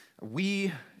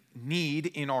We need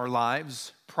in our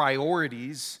lives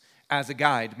priorities as a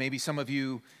guide. Maybe some of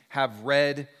you have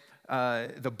read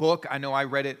the book. I know I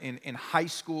read it in high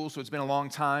school, so it's been a long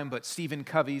time, but Stephen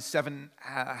Covey's 7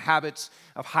 Habits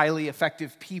of Highly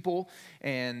Effective People,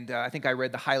 and I think I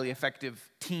read the Highly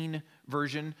Effective Teen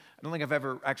version. I don't think I've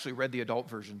ever actually read the adult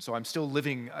version, so I'm still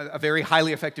living a very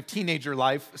highly effective teenager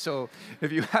life, so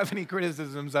if you have any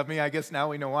criticisms of me, I guess now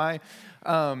we know why.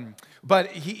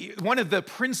 But one of the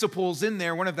principles in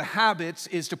there, one of the habits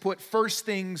is to put first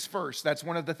things first. That's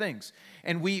one of the things.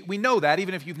 And we know that,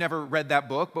 even if you've never read that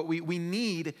book, but we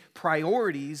need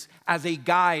priorities as a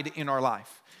guide in our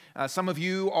life. Some of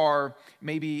you are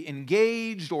maybe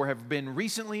engaged or have been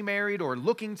recently married or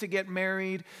looking to get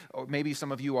married, or maybe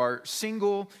some of you are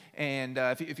single, and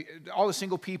if all the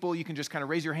single people, you can just kind of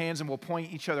raise your hands and we'll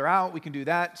point each other out. We can do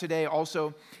that today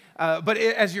also. But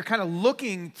as you're kind of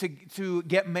looking to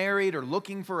get married or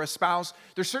looking for a spouse,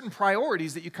 there's certain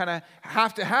priorities that you kind of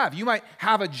have to have. You might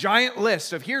have a giant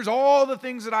list of here's all the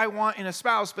things that I want in a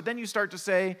spouse, but then you start to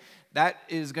say, that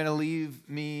is going to leave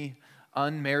me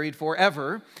unmarried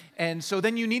forever. And so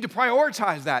then you need to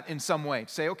prioritize that in some way.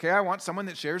 Say, okay, I want someone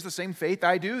that shares the same faith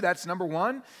I do. That's number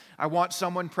one. I want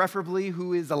someone preferably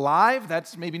who is alive.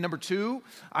 That's maybe number two.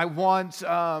 I want,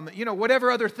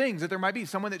 whatever other things that there might be.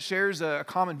 Someone that shares a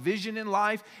common vision in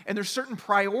life. And there's certain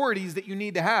priorities that you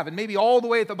need to have. And maybe all the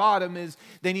way at the bottom is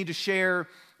they need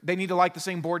to like the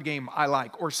same board game I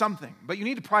like or something. But you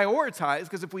need to prioritize,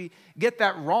 because if we get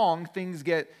that wrong, things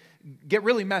get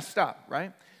really messed up,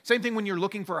 right? Same thing when you're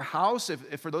looking for a house.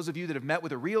 If for those of you that have met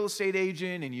with a real estate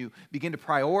agent and you begin to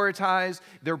prioritize,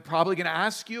 they're probably going to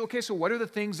ask you, okay, so what are the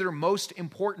things that are most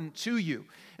important to you?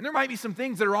 And there might be some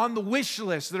things that are on the wish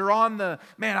list, that are on the,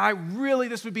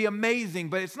 this would be amazing,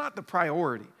 but it's not the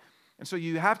priority. And so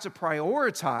you have to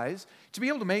prioritize to be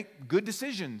able to make good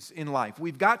decisions in life.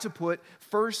 We've got to put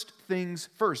first things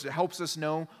first. It helps us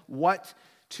know what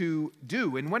to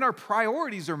do. And when our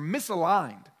priorities are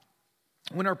misaligned,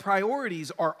 when our priorities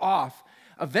are off,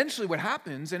 eventually what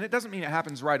happens, and it doesn't mean it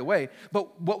happens right away,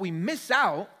 but what we miss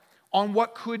out on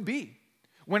what could be.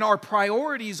 When our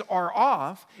priorities are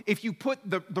off, if you put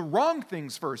the wrong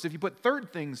things first, if you put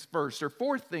third things first, or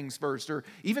fourth things first, or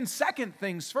even second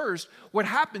things first, what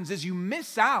happens is you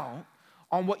miss out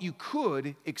on what you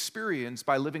could experience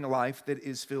by living a life that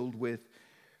is filled with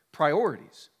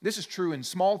priorities. This is true in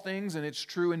small things and it's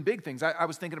true in big things. I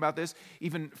was thinking about this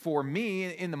even for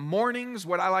me in the mornings.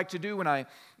 What I like to do when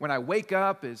I wake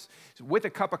up is with a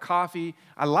cup of coffee,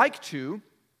 I like to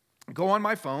go on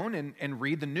my phone and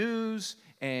read the news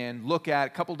and look at a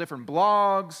couple different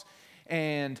blogs.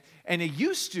 And it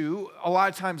used to a lot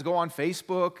of times go on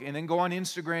Facebook and then go on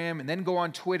Instagram and then go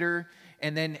on Twitter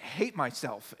and then hate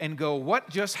myself and go, what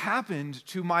just happened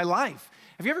to my life?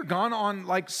 Have you ever gone on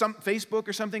like some Facebook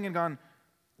or something and gone,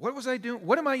 what was I doing?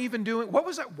 What am I even doing? What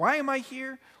was that? Why am I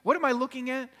here? What am I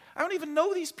looking at? I don't even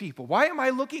know these people. Why am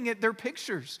I looking at their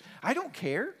pictures? I don't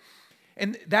care.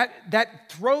 And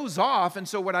that throws off. And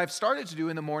so what I've started to do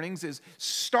in the mornings is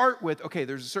start with, okay,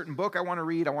 there's a certain book I want to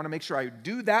read. I want to make sure I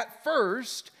do that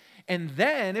first. And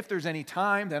then if there's any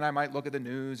time, then I might look at the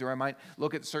news or I might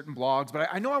look at certain blogs. But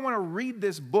I know I want to read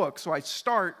this book, so I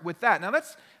start with that. Now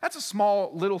that's a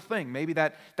small little thing. Maybe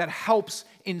that helps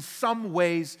in some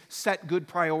ways set good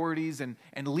priorities and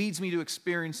leads me to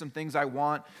experience some things I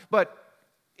want. But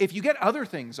if you get other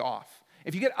things off,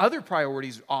 if you get other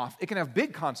priorities off, it can have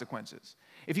big consequences.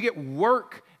 If you get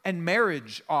work and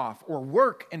marriage off or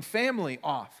work and family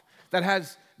off, that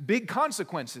has big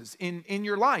consequences in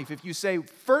your life. If you say,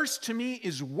 first to me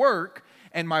is work,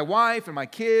 and my wife and my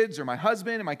kids, or my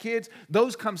husband and my kids,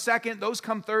 those come second, those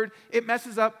come third, it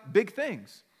messes up big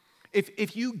things.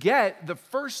 If you get the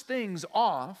first things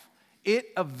off, it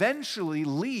eventually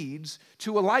leads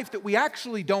to a life that we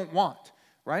actually don't want,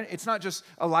 right? It's not just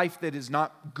a life that is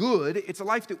not good, it's a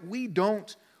life that we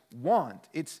don't want.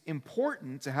 It's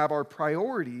important to have our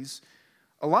priorities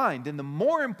aligned. And the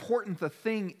more important the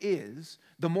thing is,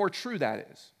 the more true that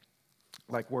is.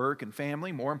 Like work and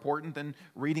family, more important than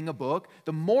reading a book.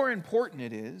 The more important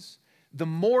it is, the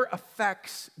more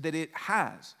effects that it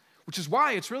has. Which is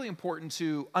why it's really important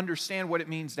to understand what it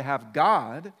means to have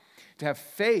God, to have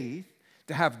faith,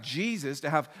 to have Jesus, to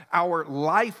have our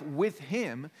life with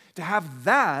Him, to have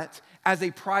that as a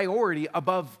priority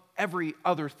above every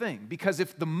other thing. Because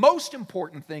if the most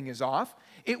important thing is off,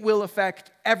 it will affect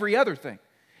every other thing.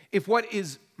 If what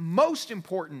is most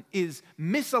important is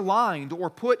misaligned or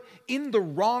put in the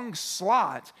wrong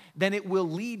slot, then it will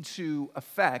lead to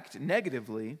affect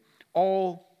negatively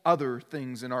all other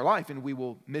things in our life, and we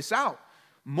will miss out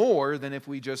more than if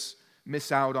we just miss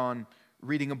out on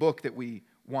reading a book that we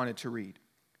wanted to read.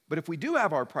 But if we do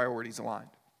have our priorities aligned,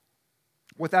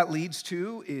 what that leads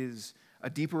to is a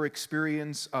deeper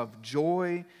experience of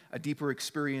joy, a deeper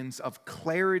experience of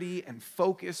clarity and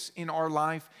focus in our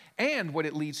life, and what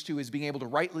it leads to is being able to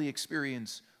rightly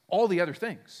experience all the other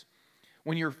things.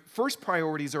 When your first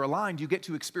priorities are aligned, you get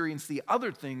to experience the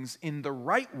other things in the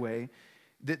right way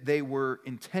that they were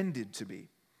intended to be.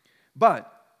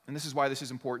 But, and this is why this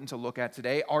is important to look at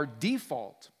today, our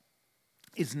default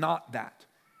is not that.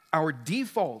 Our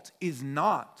default is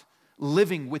not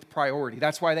living with priority.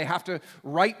 That's why they have to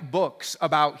write books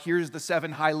about here's the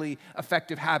 7 highly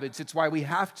effective habits. It's why we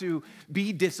have to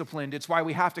be disciplined. It's why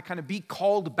we have to kind of be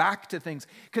called back to things,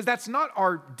 because that's not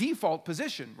our default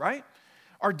position, right?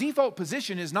 Our default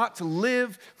position is not to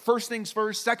live first things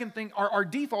first, second thing. Our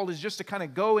default is just to kind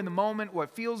of go in the moment,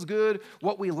 what feels good,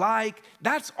 what we like.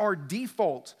 That's our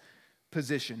default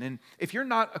position. And if you're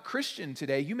not a Christian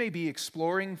today, you may be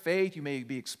exploring faith, you may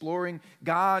be exploring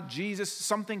God, Jesus,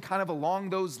 something kind of along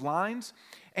those lines.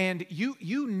 And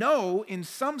you know in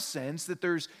some sense that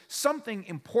there's something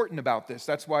important about this.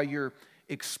 That's why you're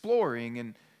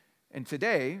exploring. And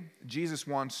today, Jesus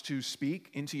wants to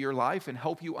speak into your life and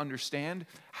help you understand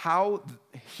how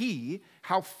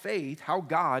faith, how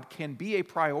God can be a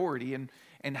priority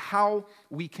and how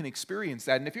we can experience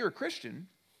that. And if you're a Christian,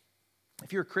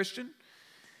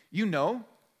 you know,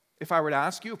 if I were to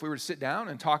ask you, if we were to sit down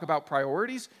and talk about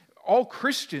priorities, all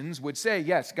Christians would say,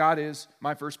 yes, God is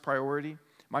my first priority.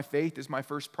 My faith is my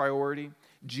first priority.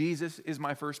 Jesus is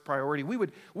my first priority.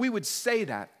 We would say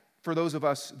that for those of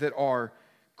us that are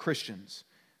Christians.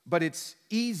 But it's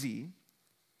easy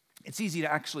to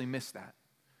actually miss that.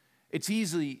 It's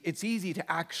easy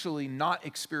to actually not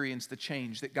experience the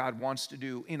change that God wants to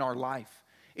do in our life.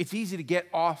 It's easy to get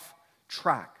off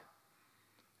track.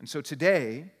 And so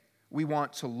today, we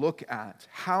want to look at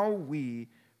how we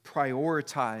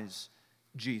prioritize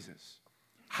Jesus,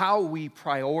 how we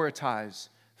prioritize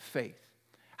faith.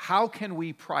 How can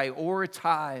we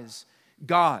prioritize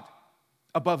God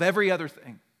above every other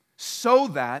thing so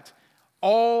that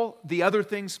all the other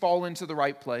things fall into the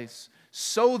right place,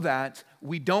 so that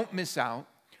we don't miss out,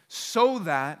 so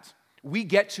that we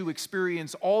get to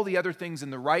experience all the other things in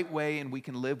the right way and we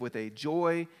can live with a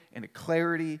joy and a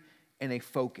clarity and a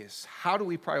focus. How do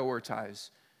we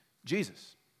prioritize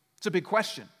Jesus? It's a big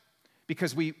question,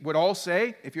 because we would all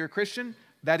say, if you're a Christian,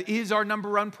 that is our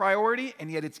number one priority,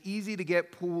 and yet it's easy to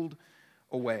get pulled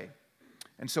away.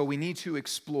 And so we need to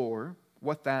explore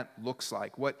what that looks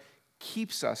like, what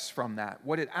keeps us from that,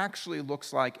 what it actually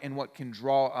looks like, and what can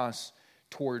draw us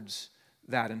towards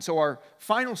that. And so our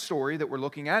final story that we're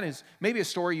looking at is maybe a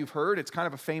story you've heard. It's kind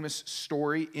of a famous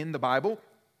story in the Bible.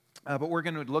 But we're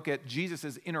going to look at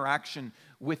Jesus' interaction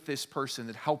with this person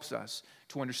that helps us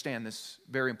to understand this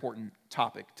very important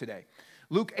topic today.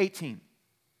 Luke 18,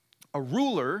 a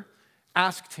ruler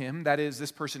asked him, that is,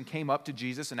 this person came up to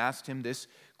Jesus and asked him this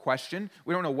question.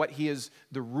 We don't know what he is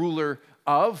the ruler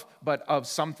of, but of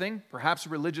something, perhaps a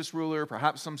religious ruler,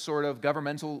 perhaps some sort of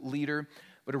governmental leader.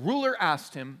 But a ruler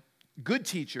asked him, "Good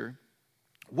teacher,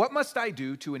 what must I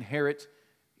do to inherit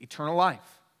eternal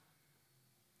life?"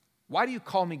 "Why do you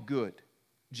call me good?"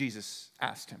 Jesus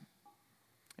asked him.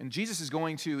 And Jesus is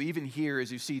going to, even here,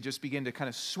 as you see, just begin to kind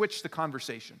of switch the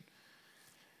conversation.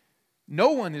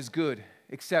 No one is good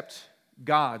except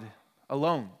God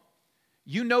alone.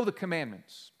 You know the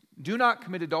commandments. Do not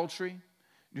commit adultery.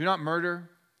 Do not murder.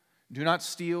 Do not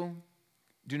steal.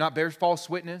 Do not bear false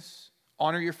witness.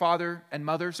 Honor your father and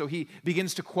mother. So he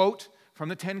begins to quote from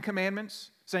the 10 Commandments,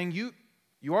 saying, you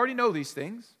already know these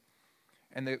things.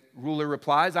 And the ruler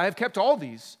replies, "I have kept all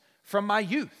these from my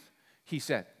youth," he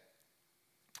said.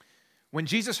 When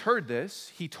Jesus heard this,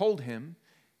 he told him,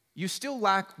 "You still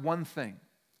lack one thing.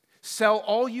 Sell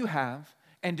all you have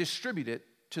and distribute it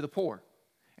to the poor,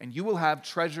 and you will have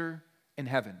treasure in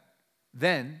heaven.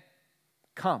 Then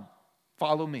come,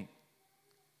 follow me."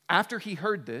 After he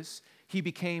heard this, he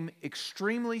became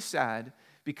extremely sad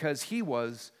because he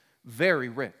was very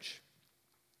rich.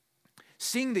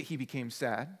 Seeing that he became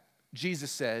sad,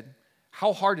 Jesus said,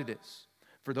 "How hard it is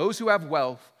for those who have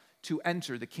wealth to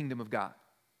enter the kingdom of God.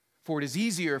 For it is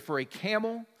easier for a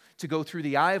camel to go through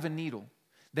the eye of a needle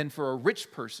than for a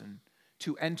rich person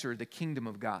to enter the kingdom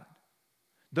of God."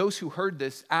 Those who heard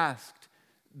this asked,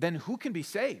 "Then who can be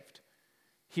saved?"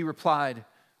 He replied,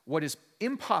 "What is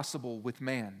impossible with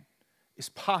man is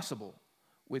possible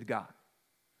with God."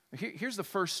 Here's the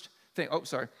first thing.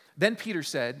 Then Peter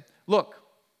said, "Look,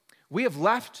 we have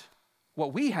left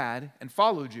what we had and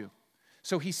followed you."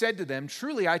 So he said to them,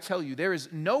 "Truly I tell you, there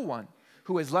is no one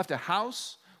who has left a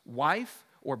house, wife,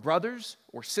 or brothers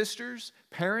or sisters,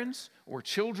 parents or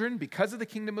children because of the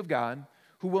kingdom of God,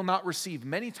 who will not receive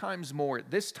many times more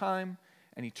at this time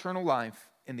and eternal life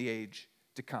in the age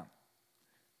to come.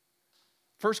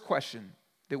 First question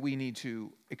that we need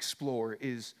to explore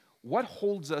is, what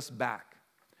holds us back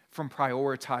from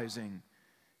prioritizing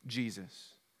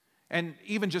Jesus? And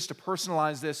even just to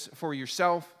personalize this for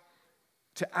yourself,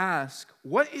 to ask,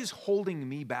 what is holding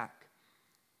me back?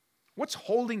 What's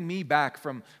holding me back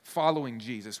from following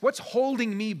Jesus? What's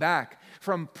holding me back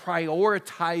from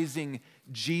prioritizing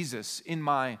Jesus in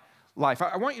my life?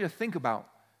 I want you to think about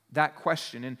that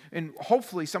question, and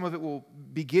hopefully some of it will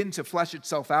begin to flesh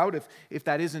itself out. If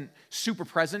that isn't super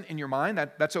present in your mind,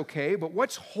 that's okay. But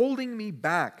what's holding me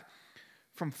back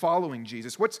from following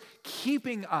Jesus? What's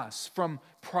keeping us from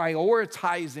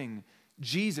prioritizing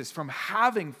Jesus, from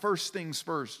having first things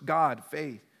first, God,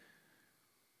 faith?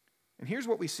 And here's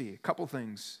what we see, a couple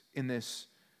things in this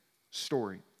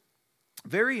story.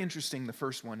 Very interesting, the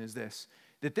first one is this,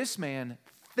 that this man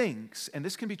thinks, and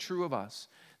this can be true of us,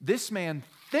 this man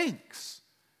thinks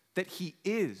that he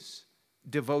is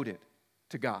devoted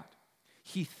to God.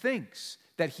 He thinks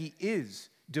that he is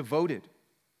devoted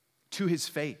to his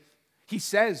faith. He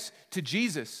says to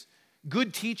Jesus,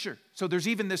 "Good teacher." So there's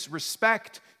even this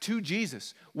respect to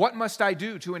Jesus. What must I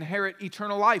do to inherit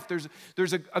eternal life?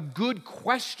 There's a good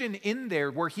question in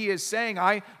there where he is saying,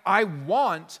 I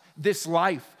want this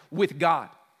life with God.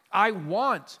 I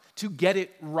want to get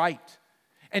it right.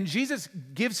 And Jesus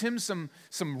gives him some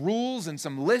rules and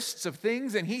some lists of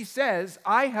things, and he says,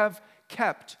 I have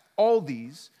kept all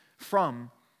these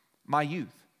from my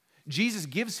youth. Jesus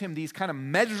gives him these kind of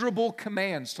measurable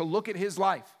commands to look at his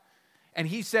life. And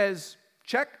he says,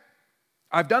 check,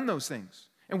 I've done those things.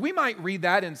 And we might read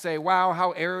that and say, wow,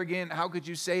 how arrogant, how could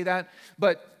you say that?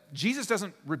 But Jesus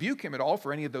doesn't rebuke him at all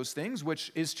for any of those things,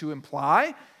 which is to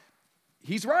imply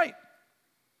he's right.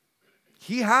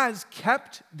 He has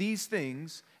kept these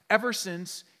things ever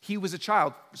since he was a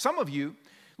child. Some of you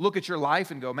look at your life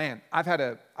and go, man, I've had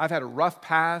a rough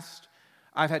past.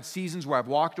 I've had seasons where I've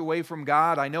walked away from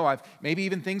God. I know I've maybe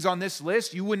even things on this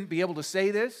list, you wouldn't be able to say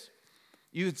this.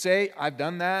 You would say, I've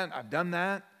done that, I've done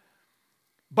that.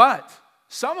 But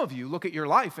some of you look at your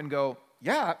life and go,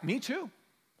 yeah, me too.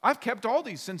 I've kept all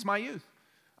these since my youth.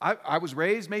 I was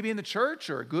raised maybe in the church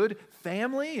or a good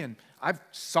family, and I've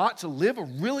sought to live a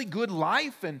really good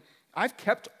life, and I've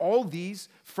kept all these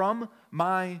from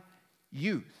my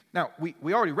youth. Now,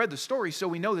 we already read the story, so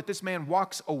we know that this man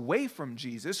walks away from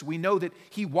Jesus. We know that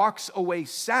he walks away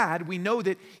sad. We know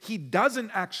that he doesn't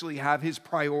actually have his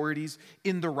priorities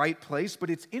in the right place,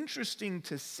 but it's interesting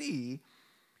to see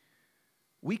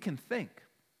we can think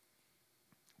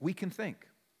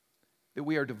that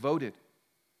we are devoted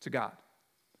to God.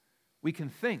 We can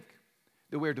think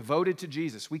that we are devoted to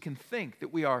Jesus. We can think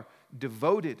that we are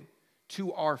devoted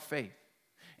to our faith.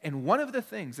 And one of the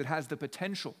things that has the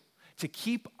potential to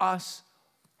keep us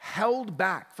held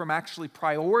back from actually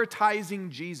prioritizing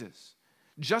Jesus,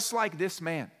 just like this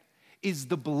man, is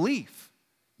the belief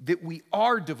that we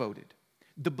are devoted,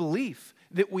 the belief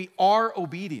that we are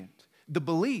obedient, the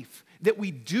belief that we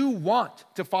do want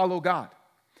to follow God.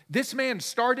 This man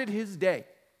started his day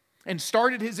and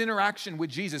started his interaction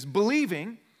with Jesus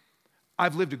believing,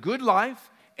 I've lived a good life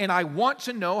and I want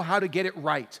to know how to get it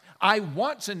right. I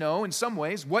want to know, in some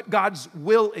ways, what God's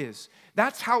will is.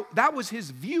 That was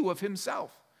his view of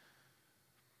himself.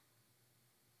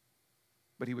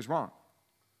 But he was wrong.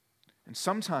 And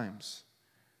sometimes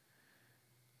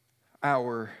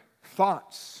our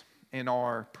thoughts and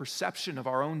our perception of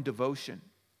our own devotion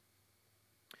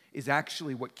is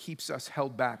actually what keeps us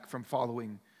held back from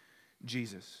following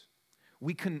Jesus.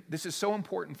 This is so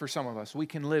important for some of us. We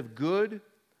can live good,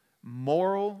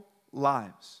 moral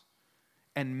lives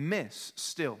and miss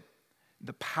still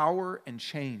the power and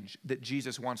change that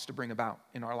Jesus wants to bring about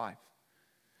in our life.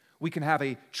 We can have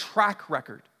a track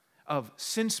record of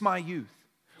since my youth.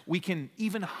 We can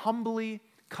even humbly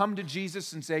come to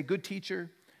Jesus and say, good teacher,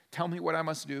 tell me what I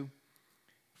must do.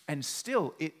 And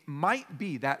still, it might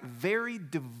be that very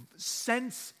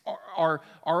sense, our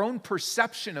own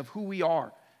perception of who we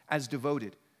are as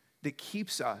devoted, that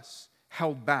keeps us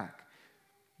held back.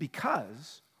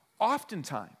 Because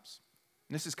oftentimes,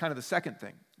 and this is kind of the second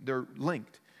thing, they're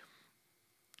linked.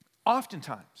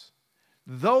 Oftentimes,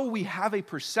 though we have a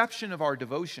perception of our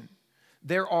devotion,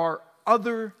 there are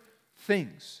other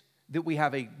things that we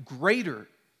have a greater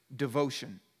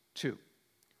devotion to,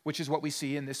 which is what we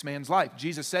see in this man's life.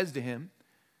 Jesus says to him,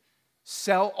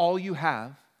 sell all you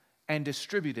have and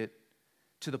distribute it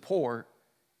to the poor.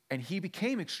 And he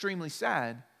became extremely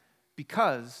sad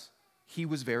because he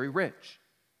was very rich.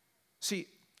 See,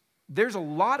 there's a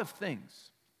lot of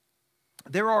things,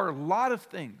 there are a lot of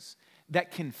things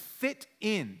that can fit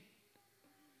in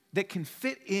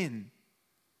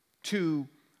to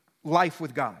life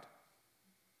with God.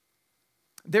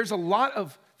 There's a lot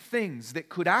of things that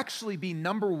could actually be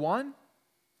number one,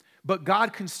 but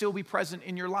God can still be present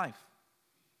in your life.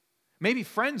 Maybe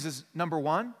friends is number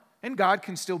one, and God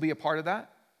can still be a part of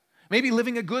that. Maybe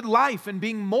living a good life and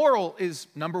being moral is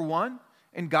number one,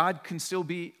 and God can still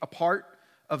be a part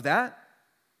of that.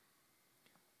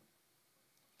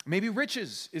 Maybe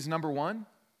riches is number one,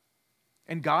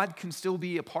 and God can still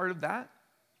be a part of that.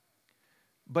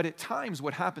 But at times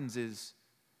what happens is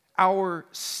our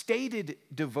stated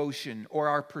devotion or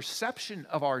our perception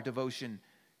of our devotion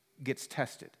gets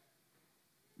tested.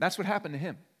 That's what happened to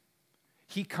him.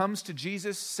 He comes to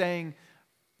Jesus saying,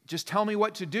 just tell me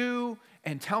what to do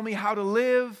and tell me how to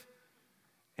live.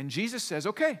 And Jesus says,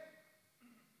 okay,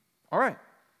 all right.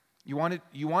 You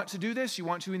want to do this? You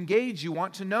want to engage? You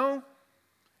want to know?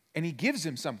 And he gives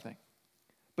him something.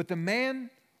 But the man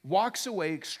walks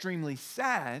away extremely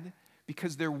sad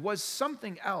because there was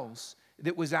something else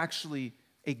that was actually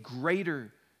a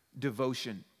greater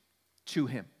devotion to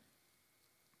him.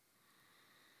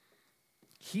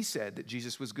 He said that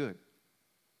Jesus was good.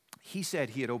 He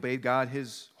said he had obeyed God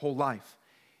his whole life.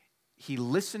 He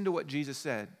listened to what Jesus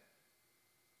said,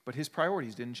 but his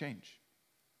priorities didn't change.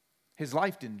 His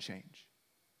life didn't change.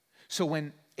 So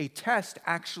when a test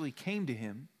actually came to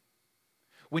him,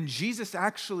 when Jesus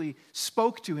actually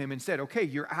spoke to him and said, okay,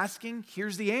 you're asking,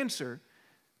 here's the answer,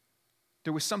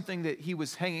 there was something that he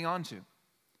was hanging on to,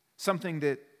 something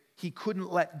that he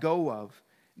couldn't let go of,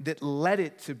 that led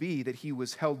it to be that he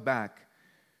was held back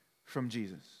from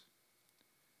Jesus.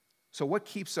 So what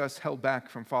keeps us held back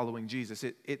from following Jesus?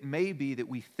 It may be that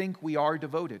we think we are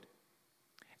devoted,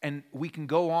 and we can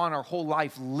go on our whole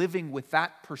life living with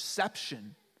that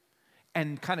perception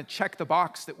and kind of check the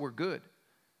box that we're good.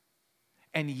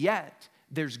 And yet,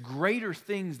 there's greater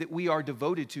things that we are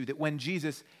devoted to that when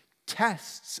Jesus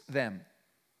tests them,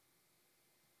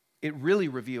 it really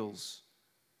reveals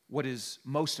what is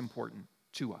most important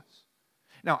to us.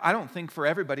 Now, I don't think for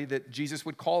everybody that Jesus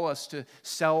would call us to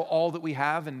sell all that we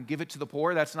have and give it to the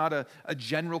poor. That's not a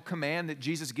general command that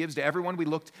Jesus gives to everyone. We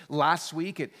looked last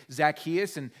week at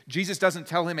Zacchaeus, and Jesus doesn't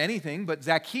tell him anything, but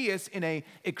Zacchaeus, in an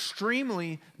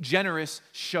extremely generous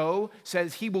show,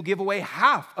 says he will give away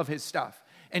half of his stuff.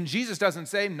 And Jesus doesn't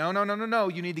say, no,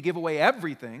 you need to give away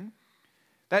everything.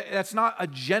 That's not a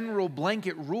general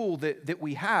blanket rule that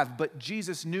we have, but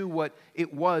Jesus knew what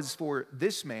it was for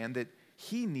this man that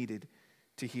he needed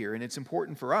to hear. And it's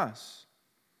important for us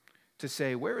to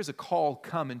say, where has a call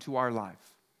come into our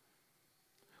life?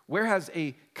 Where has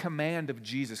a command of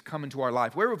Jesus come into our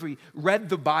life? Where have we read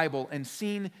the Bible and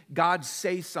seen God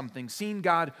say something, seen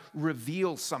God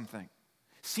reveal something,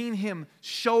 seen him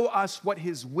show us what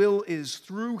his will is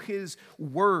through his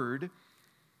word?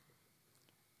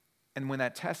 And when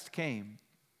that test came,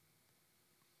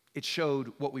 it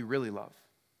showed what we really love.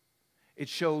 It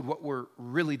showed what we're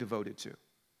really devoted to.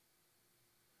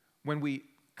 When we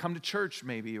come to church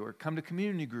maybe or come to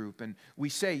community group and we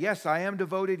say, yes, I am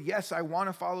devoted. Yes, I want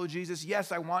to follow Jesus.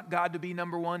 Yes, I want God to be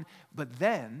number one. But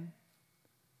then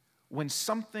when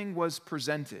something was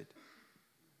presented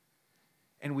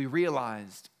and we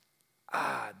realized,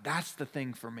 that's the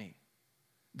thing for me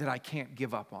that I can't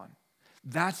give up on.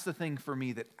 That's the thing for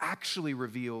me that actually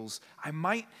reveals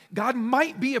God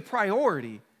might be a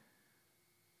priority,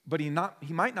 but he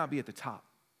might not be at the top.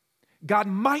 God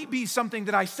might be something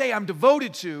that I say I'm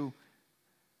devoted to,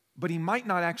 but he might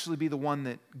not actually be the one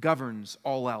that governs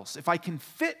all else. If I can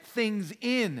fit things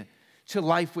in to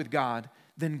life with God,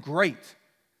 then great.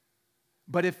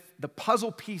 But if the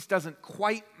puzzle piece doesn't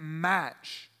quite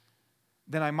match,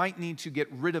 then I might need to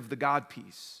get rid of the God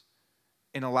piece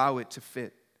and allow it to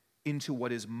fit into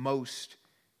what is most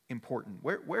important.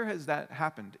 Where has that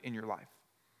happened in your life?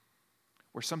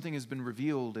 Where something has been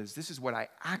revealed as this is what I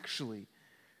actually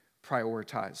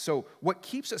prioritize. So what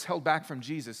keeps us held back from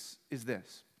Jesus is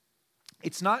this.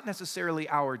 It's not necessarily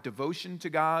our devotion to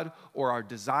God or our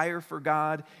desire for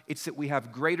God. It's that we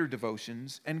have greater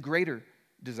devotions and greater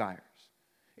desires.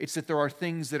 It's that there are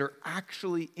things that are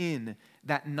actually in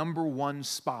that number one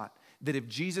spot. That if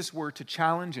Jesus were to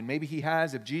challenge, and maybe he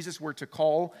has, if Jesus were to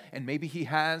call, and maybe he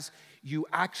has, you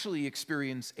actually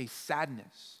experience a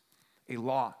sadness, a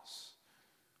loss,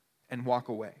 and walk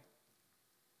away.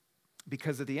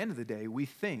 Because at the end of the day, we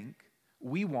think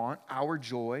we want our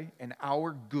joy and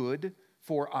our good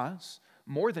for us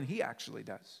more than he actually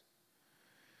does.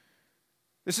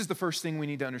 This is the first thing we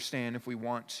need to understand if we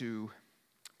want to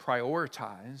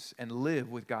prioritize and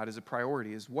live with God as a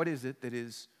priority, is what is it that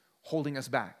is holding us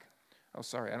back? Oh,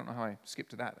 sorry, I don't know how I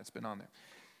skipped to that. That's been on there.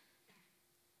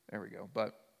 There we go.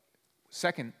 But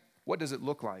second, what does it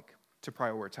look like to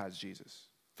prioritize Jesus?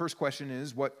 First question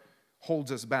is, what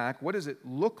holds us back? What does it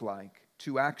look like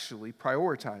to actually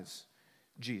prioritize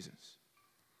Jesus?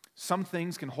 Some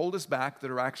things can hold us back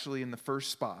that are actually in the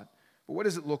first spot, but what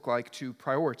does it look like to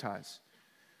prioritize?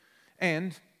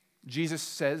 And Jesus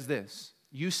says this,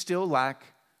 you still lack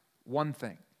one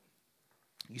thing.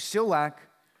 You still lack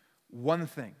one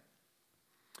thing.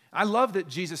 I love that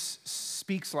Jesus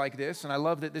speaks like this, and I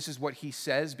love that this is what he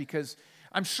says, because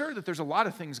I'm sure that there's a lot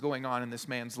of things going on in this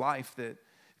man's life that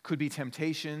could be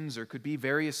temptations or could be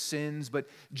various sins, but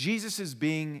Jesus is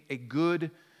being a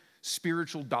good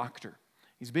spiritual doctor.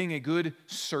 He's being a good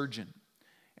surgeon,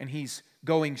 and he's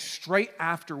going straight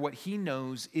after what he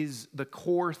knows is the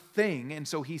core thing, and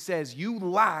so he says, you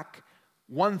lack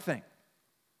one thing.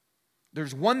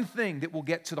 There's one thing that will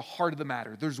get to the heart of the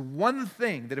matter. There's one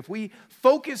thing that if we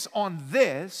focus on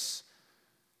this,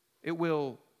 it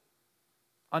will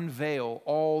unveil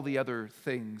all the other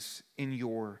things in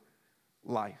your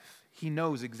life. He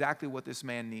knows exactly what this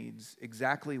man needs,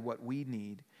 exactly what we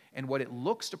need, and what it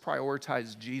looks to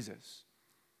prioritize Jesus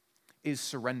is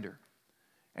surrender.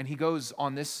 And he goes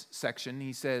on this section,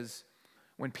 he says,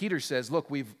 when Peter says, look,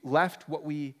 we've left what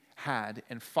we had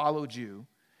and followed you,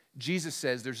 Jesus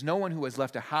says there's no one who has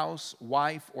left a house,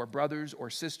 wife, or brothers, or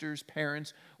sisters,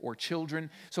 parents, or children.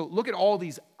 So look at all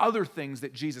these other things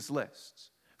that Jesus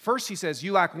lists. First, he says,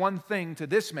 you lack one thing to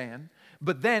this man.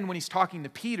 But then when he's talking to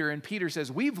Peter, and Peter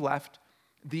says, we've left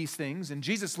these things, and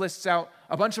Jesus lists out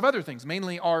a bunch of other things,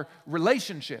 mainly our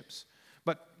relationships.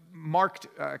 But marked,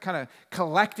 kind of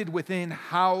collected within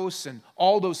house and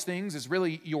all those things is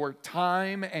really your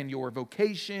time and your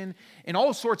vocation and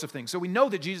all sorts of things. So we know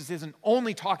that Jesus isn't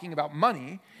only talking about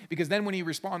money, because then when he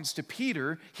responds to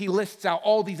Peter, he lists out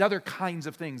all these other kinds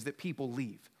of things that people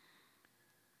leave.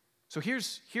 So here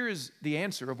is the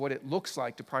answer of what it looks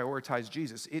like to prioritize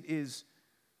Jesus. It is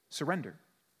surrender.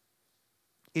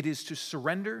 It is to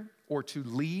surrender or to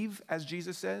leave, as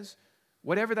Jesus says,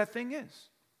 whatever that thing is.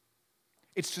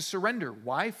 It's to surrender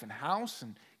wife and house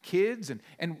and kids.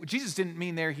 And Jesus didn't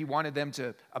mean there he wanted them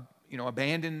to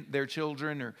abandon their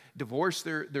children or divorce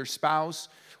their spouse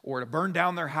or to burn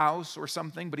down their house or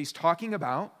something, but he's talking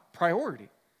about priority.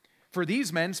 For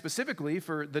these men, specifically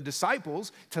for the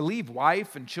disciples, to leave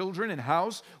wife and children and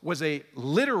house was a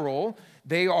literal,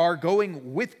 they are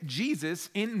going with Jesus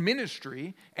in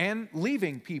ministry and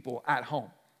leaving people at home.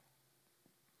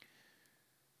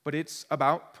 But it's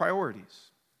about priorities.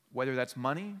 Whether that's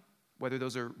money, whether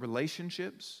those are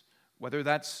relationships, whether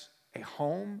that's a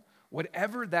home,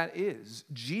 whatever that is,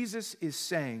 Jesus is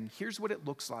saying, here's what it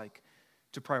looks like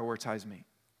to prioritize me.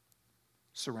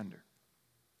 Surrender.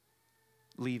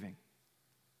 Leaving.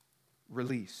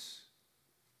 Release.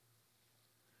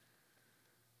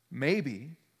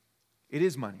 Maybe it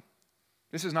is money.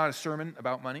 This is not a sermon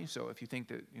about money, so if you think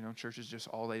that, churches just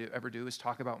all they ever do is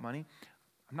talk about money,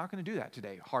 I'm not going to do that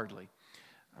today, hardly.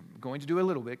 I'm going to do a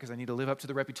little bit because I need to live up to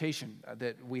the reputation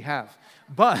that we have.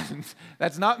 But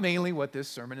that's not mainly what this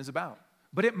sermon is about.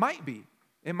 But it might be.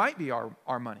 It might be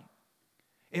our money.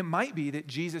 It might be that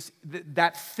Jesus,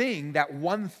 that thing, that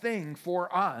one thing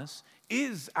for us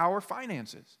is our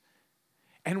finances.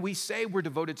 And we say we're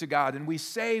devoted to God, and we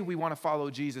say we want to follow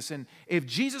Jesus. And if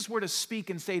Jesus were to speak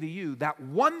and say to you, that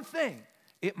one thing,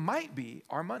 it might be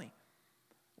our money.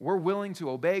 We're willing to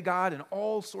obey God in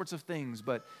all sorts of things,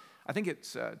 but I think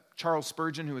it's Charles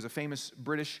Spurgeon, who is a famous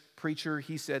British preacher.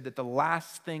 He said that the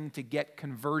last thing to get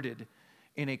converted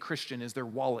in a Christian is their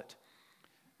wallet.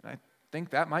 And I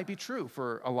think that might be true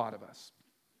for a lot of us.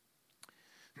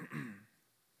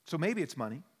 So maybe it's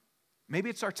money.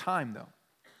 Maybe it's our time, though.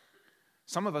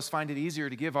 Some of us find it easier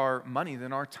to give our money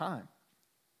than our time.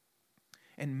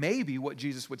 And maybe what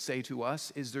Jesus would say to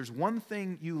us is, there's one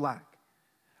thing you lack.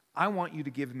 I want you to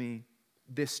give me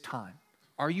this time.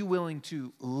 Are you willing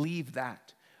to leave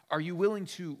that? Are you willing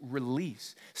to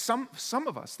release? Some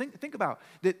of us, think about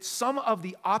that some of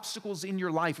the obstacles in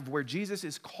your life of where Jesus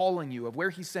is calling you, of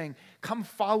where he's saying, come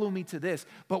follow me to this.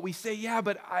 But we say, yeah,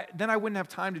 but then I wouldn't have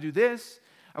time to do this.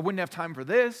 I wouldn't have time for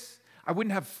this. I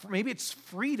wouldn't have, maybe it's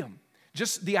freedom.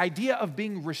 Just the idea of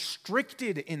being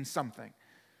restricted in something.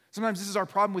 Sometimes this is our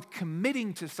problem with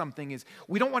committing to something, is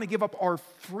we don't want to give up our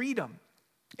freedom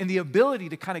and the ability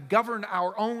to kind of govern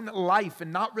our own life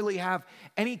and not really have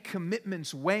any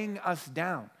commitments weighing us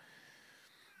down.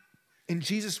 And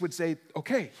Jesus would say,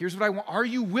 okay, here's what I want. Are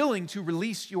you willing to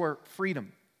release your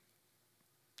freedom?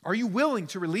 Are you willing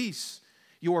to release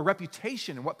your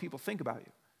reputation and what people think about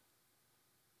you?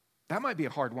 That might be a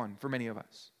hard one for many of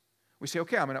us. We say,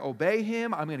 okay, I'm going to obey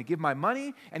him. I'm going to give my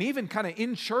money. And even kind of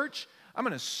in church, I'm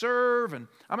going to serve and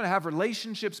I'm going to have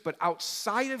relationships. But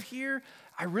outside of here,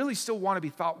 I really still want to be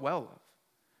thought well of.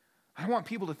 I don't want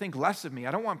people to think less of me.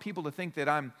 I don't want people to think that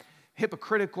I'm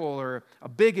hypocritical or a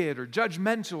bigot or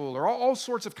judgmental or all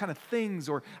sorts of kind of things.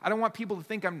 Or I don't want people to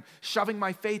think I'm shoving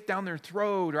my faith down their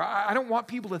throat. Or I don't want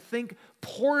people to think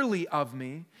poorly of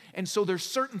me. And so there's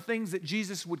certain things that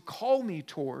Jesus would call me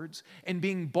towards, and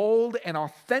being bold and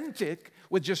authentic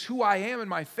with just who I am in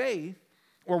my faith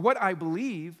or what I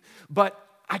believe, but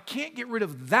I can't get rid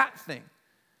of that thing.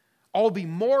 I'll be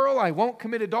moral, I won't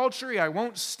commit adultery, I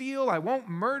won't steal, I won't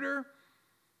murder.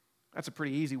 That's a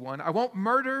pretty easy one. I won't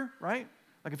murder, right?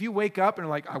 Like if you wake up and are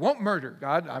like, I won't murder,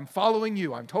 God, I'm following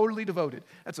you, I'm totally devoted.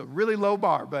 That's a really low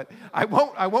bar, but I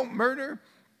won't murder.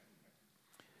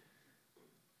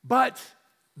 But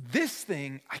this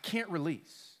thing I can't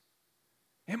release.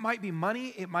 It might be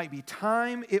money, it might be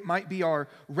time, it might be our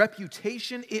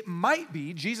reputation, it might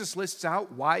be, Jesus lists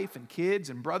out wife and kids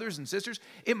and brothers and sisters,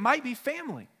 it might be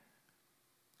family.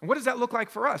 And what does that look like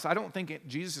for us? I don't think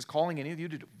Jesus is calling any of you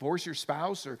to divorce your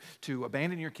spouse or to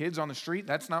abandon your kids on the street.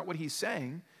 That's not what he's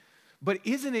saying. But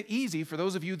isn't it easy for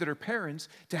those of you that are parents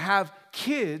to have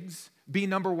kids be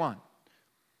number one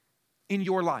in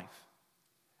your life?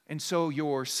 And so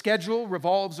your schedule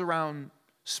revolves around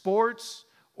sports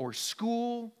or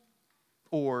school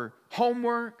or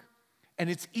homework, and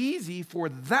it's easy for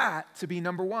that to be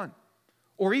number one.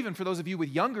 Or even for those of you with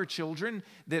younger children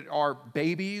that are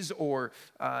babies or,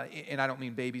 and I don't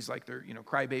mean babies like they're,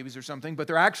 cry babies or something, but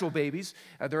they're actual babies.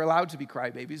 They're allowed to be cry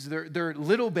babies. They're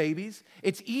little babies.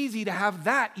 It's easy to have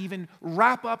that even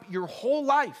wrap up your whole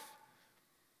life.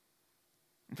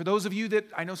 And for those of you that,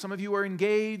 I know some of you are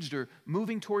engaged or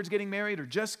moving towards getting married or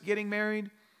just getting married,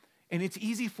 and it's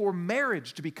easy for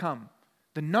marriage to become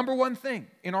the number one thing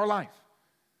in our life.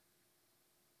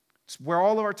 It's where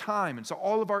all of our time, it's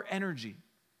all of our energy.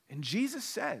 And Jesus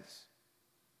says,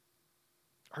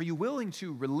 are you willing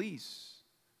to release,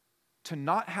 to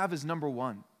not have as number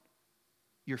one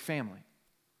your family?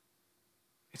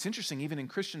 It's interesting, even in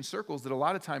Christian circles, that a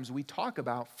lot of times we talk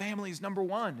about family is number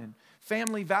one and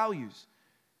family values.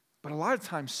 But a lot of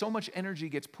times so much energy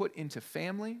gets put into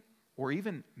family or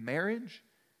even marriage.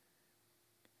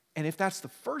 And if that's the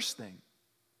first thing,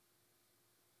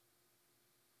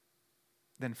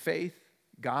 then faith,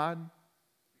 God,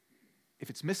 if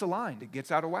it's misaligned, it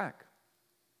gets out of whack.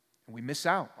 And we miss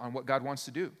out on what God wants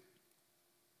to do.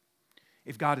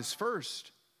 If God is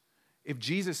first, if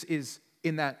Jesus is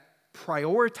in that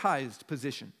prioritized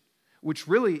position, which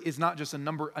really is not just a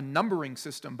numbering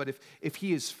system, but if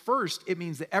he is first, it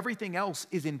means that everything else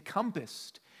is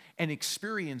encompassed and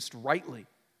experienced rightly.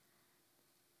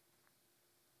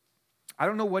 I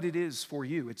don't know what it is for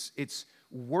you. It's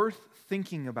worth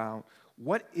thinking about.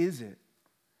 What is it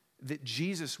that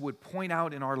Jesus would point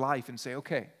out in our life and say,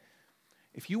 okay,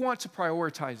 if you want to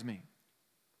prioritize me,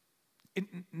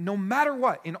 no matter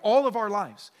what, in all of our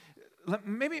lives,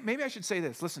 maybe I should say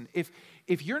this. Listen, if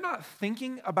you're not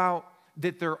thinking about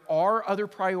that there are other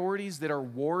priorities that are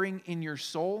warring in your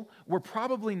soul, we're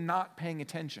probably not paying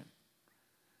attention.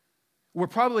 We're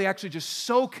probably actually just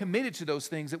so committed to those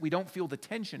things that we don't feel the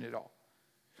tension at all.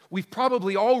 We've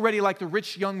probably already, like the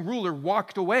rich young ruler,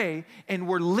 walked away and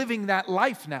we're living that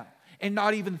life now and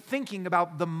not even thinking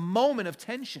about the moment of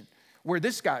tension where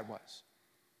this guy was.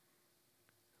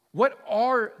 What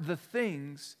are the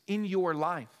things in your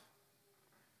life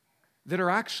that are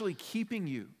actually keeping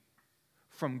you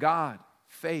from God,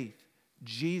 faith,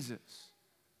 Jesus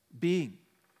being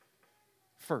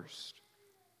first?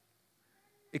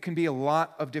 It can be a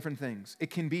lot of different things. It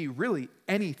can be really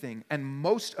anything, and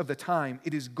most of the time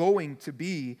it is going to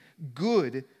be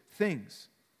good things.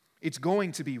 It's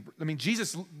going to be,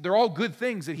 Jesus, they're all good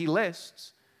things that he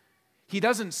lists. He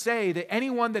doesn't say that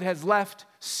anyone that has left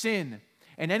sin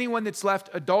and anyone that's left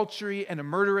adultery and a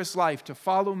murderous life to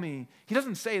follow me, he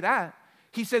doesn't say that.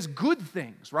 He says good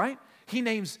things, right? He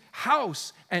names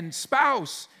house and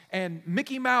spouse and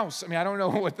Mickey Mouse. I don't know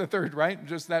what the third, right?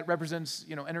 Just that represents,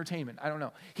 entertainment. I don't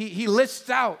know. He lists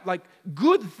out like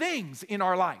good things in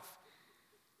our life.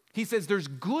 He says there's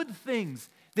good things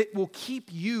that will keep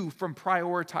you from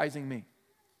prioritizing me.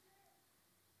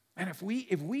 And if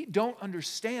we don't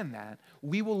understand that,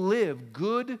 we will live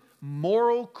good,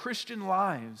 moral Christian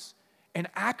lives and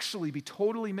actually be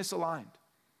totally misaligned.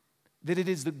 That it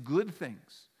is the good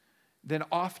things that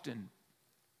often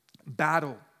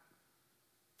battle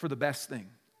for the best thing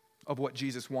of what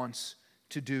Jesus wants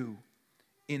to do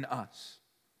in us.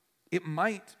 It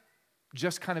might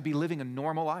just kind of be living a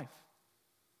normal life.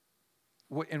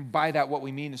 And by that, what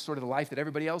we mean is sort of the life that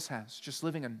everybody else has, just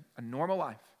living a normal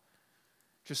life,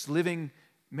 just living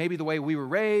maybe the way we were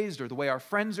raised or the way our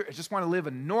friends are. I just want to live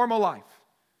a normal life.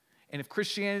 And if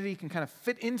Christianity can kind of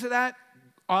fit into that,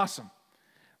 awesome.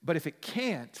 But if it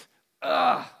can't,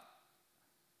 I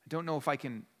don't know if I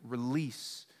can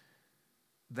release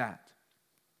that.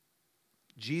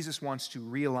 Jesus wants to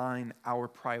realign our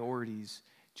priorities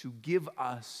to give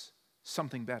us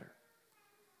something better.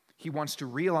 He wants to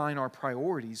realign our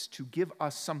priorities to give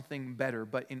us something better.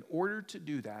 But in order to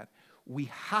do that, we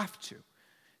have to.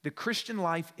 The Christian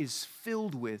life is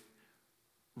filled with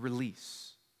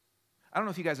release. I don't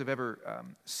know if you guys have ever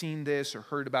seen this or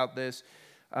heard about this,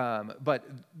 but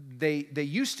they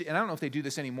used to, and I don't know if they do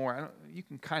this anymore. You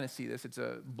can kind of see this. It's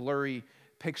a blurry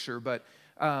picture, but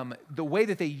the way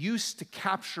that they used to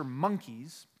capture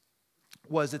monkeys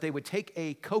was that they would take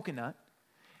a coconut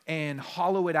and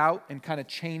hollow it out and kind of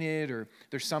chain it, or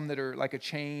there's some that are like a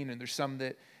chain, and there's some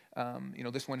that,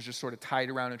 this one's just sort of tied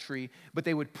around a tree. But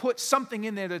they would put something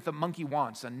in there that the monkey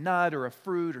wants, a nut or a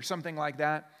fruit or something like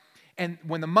that. And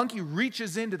when the monkey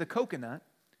reaches into the coconut,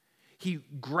 he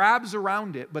grabs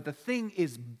around it, but the thing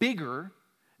is bigger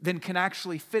than can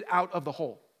actually fit out of the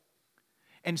hole.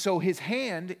 And so his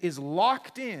hand is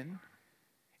locked in,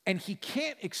 and he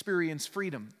can't experience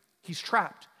freedom. He's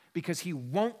trapped because he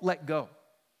won't let go.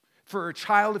 For a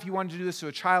child, if you wanted to do this to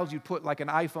a child, you'd put like an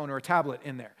iPhone or a tablet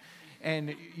in there.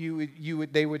 And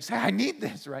they would say, I need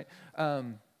this, right?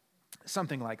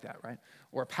 Something like that, right?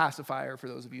 Or a pacifier for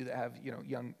those of you that have,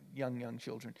 young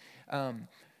children.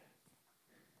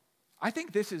 I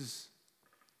think this is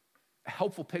a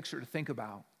helpful picture to think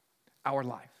about our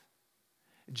life.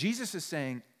 Jesus is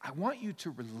saying, I want you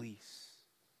to release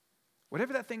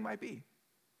whatever that thing might be.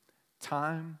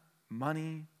 Time,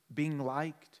 money, being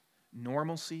liked,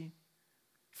 normalcy,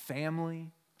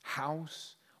 family,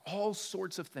 house, all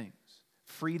sorts of things,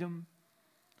 freedom.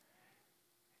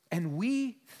 And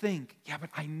we think, yeah, but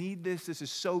I need this. This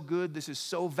is so good. This is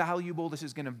so valuable. This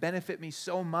is going to benefit me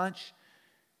so much.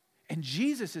 And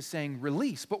Jesus is saying,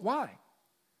 release. But why?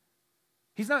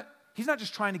 He's not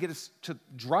just trying to get us to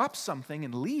drop something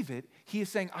and leave it. He is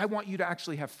saying, I want you to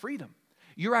actually have freedom.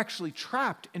 You're actually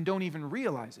trapped and don't even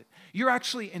realize it. You're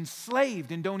actually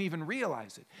enslaved and don't even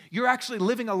realize it. You're actually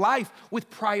living a life with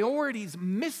priorities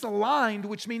misaligned,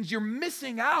 which means you're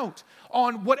missing out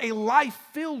on what a life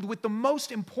filled with the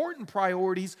most important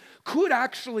priorities could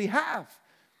actually have.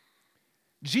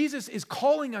 Jesus is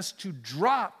calling us to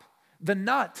drop the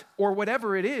nut or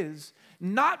whatever it is,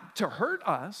 not to hurt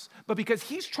us, but because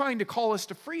he's trying to call us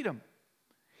to freedom.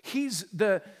 He's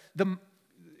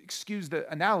excuse the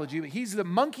analogy, but he's the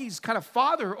monkey's kind of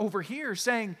father over here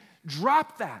saying,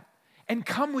 drop that and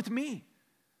come with me.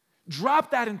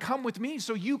 Drop that and come with me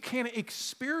so you can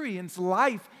experience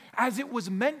life as it was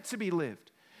meant to be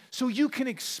lived. So you can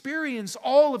experience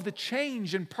all of the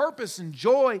change and purpose and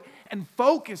joy and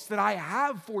focus that I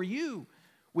have for you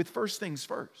with first things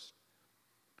first.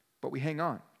 But we hang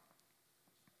on.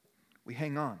 We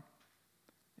hang on.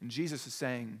 And Jesus is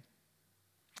saying,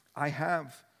 I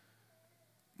have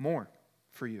more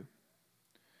for you.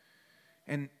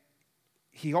 And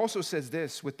he also says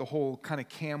this with the whole kind of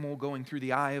camel going through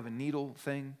the eye of a needle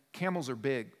thing. Camels are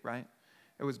big, right?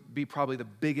 It would be probably the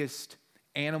biggest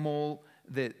animal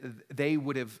that they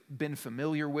would have been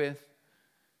familiar with.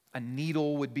 A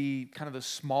needle would be kind of the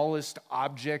smallest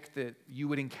object that you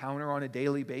would encounter on a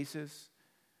daily basis.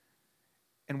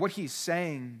 And what he's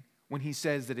saying when he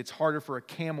says that it's harder for a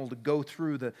camel to go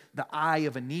through the eye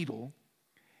of a needle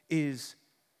is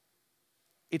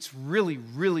it's really,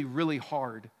 really, really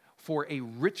hard for a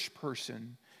rich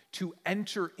person to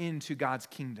enter into God's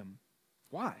kingdom.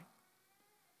 Why?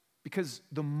 Because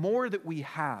the more that we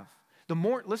have,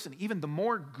 even the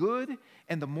more good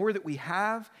and the more that we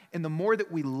have and the more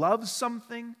that we love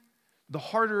something, the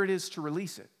harder it is to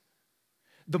release it.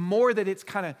 The more that it's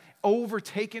kind of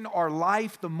overtaken our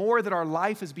life, the more that our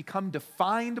life has become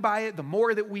defined by it, the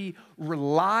more that we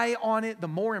rely on it, the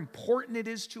more important it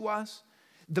is to us,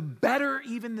 the better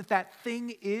even that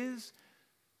thing is,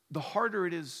 the harder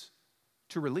it is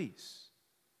to release.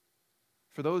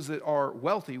 For those that are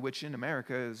wealthy, which in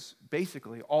America is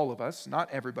basically all of us, not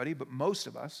everybody, but most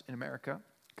of us in America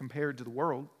compared to the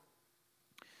world,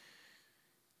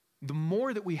 the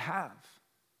more that we have,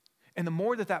 and the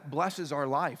more that blesses our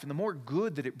life, and the more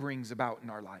good that it brings about in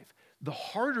our life, the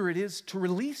harder it is to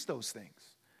release those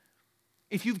things.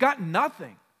 If you've got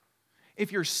nothing,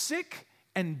 if you're sick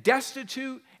and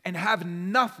destitute and have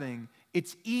nothing,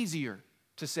 it's easier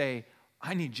to say,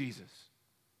 I need Jesus.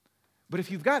 But if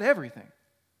you've got everything,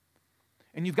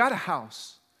 and you've got a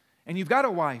house, and you've got a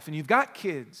wife, and you've got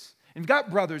kids, And you've got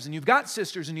brothers, and you've got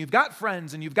sisters, and you've got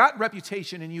friends, and you've got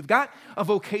reputation, and you've got a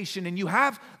vocation, and you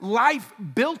have life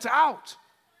built out.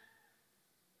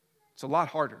 It's a lot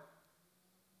harder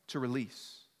to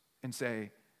release and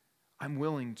say, I'm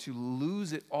willing to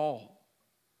lose it all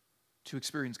to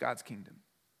experience God's kingdom,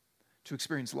 to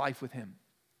experience life with Him,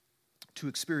 to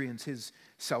experience His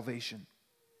salvation.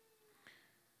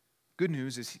 Good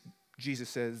news is Jesus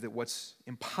says that what's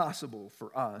impossible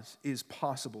for us is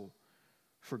possible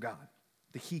for God,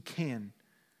 that He can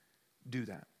do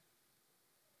that.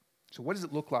 So what does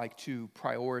it look like to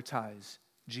prioritize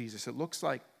Jesus? It looks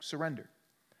like surrender.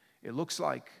 It looks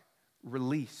like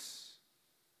release.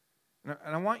 And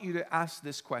I want you to ask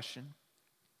this question.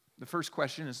 The first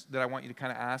question is that I want you to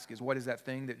kind of ask is, what is that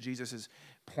thing that Jesus is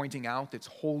pointing out that's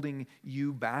holding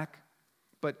you back?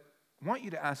 But I want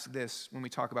you to ask this when we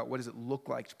talk about what does it look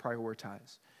like to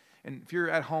prioritize. And if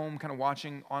you're at home kind of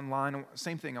watching online,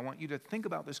 same thing, I want you to think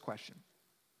about this question.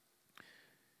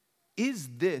 Is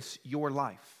this your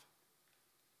life?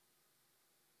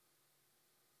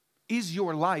 Is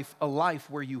your life a life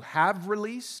where you have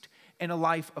released and a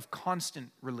life of constant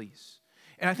release?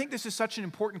 And I think this is such an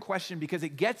important question because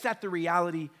it gets at the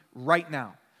reality right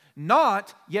now.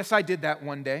 Not, yes, I did that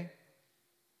one day.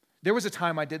 There was a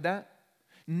time I did that.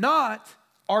 Not,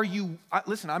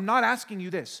 listen, I'm not asking you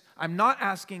this. I'm not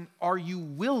asking, are you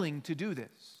willing to do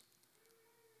this?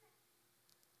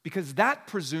 Because that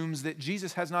presumes that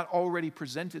Jesus has not already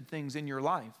presented things in your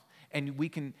life. And we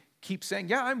can keep saying,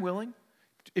 yeah, I'm willing.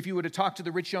 If you were to talk to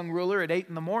the rich young ruler at 8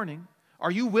 a.m, are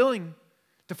you willing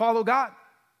to follow God?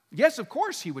 Yes, of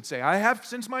course, he would say, I have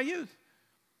since my youth.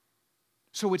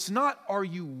 So it's not, are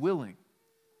you willing?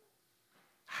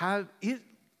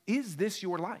 Is this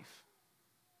your life?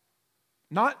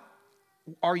 Not,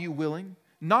 are you willing?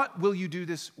 Not, will you do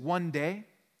this one day?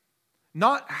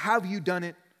 Not, have you done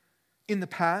it in the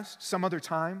past, some other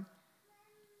time?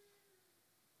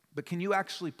 But can you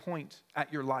actually point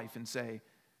at your life and say,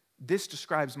 this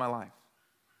describes my life.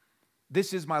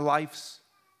 This is my life's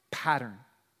pattern.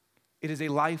 It is a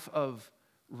life of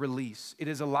release. It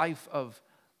is a life of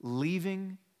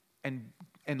leaving and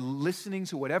listening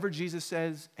to whatever Jesus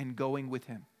says and going with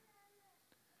Him.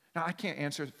 Now, I can't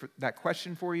answer that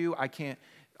question for you. I can't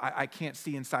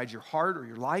see inside your heart or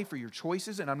your life or your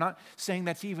choices, and I'm not saying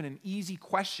that's even an easy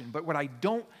question. But I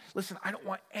don't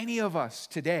want any of us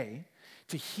today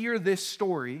to hear this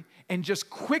story and just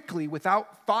quickly,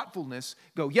 without thoughtfulness,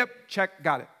 go, yep, check,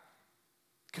 got it.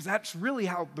 Because that's really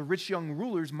how the rich young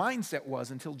ruler's mindset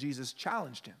was until Jesus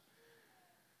challenged him.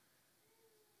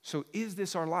 So is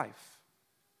this our life?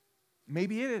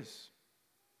 Maybe it is.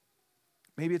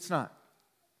 Maybe it's not.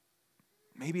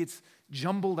 Maybe it's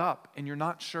jumbled up and you're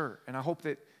not sure. And I hope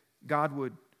that God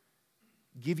would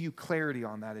give you clarity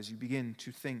on that as you begin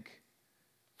to think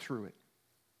through it.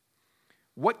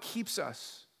 What keeps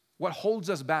us, what holds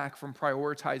us back from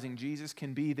prioritizing Jesus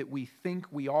can be that we think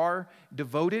we are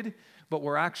devoted, but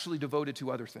we're actually devoted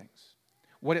to other things.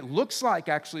 What it looks like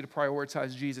actually to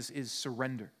prioritize Jesus is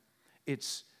surrender.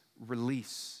 It's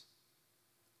release.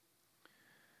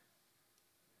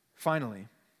 Finally,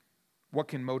 what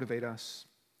can motivate us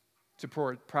to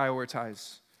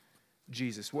prioritize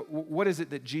Jesus? What is it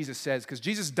that Jesus says? Because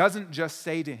Jesus doesn't just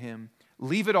say to him,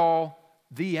 leave it all,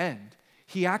 the end.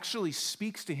 He actually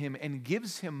speaks to him and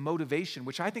gives him motivation,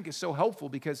 which I think is so helpful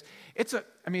because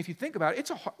if you think about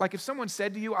it, like if someone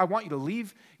said to you, I want you to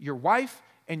leave your wife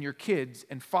and your kids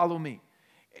and follow me.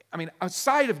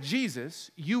 Outside of Jesus,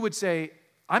 you would say,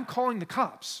 I'm calling the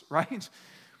cops, right?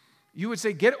 You would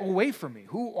say, get away from me.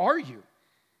 Who are you?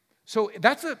 So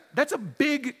that's a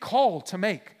big call to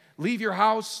make. Leave your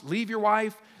house, leave your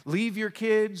wife, leave your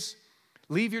kids,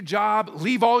 leave your job,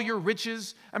 leave all your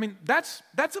riches. That's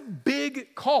a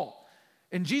big call.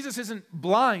 And Jesus isn't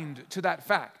blind to that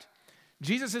fact.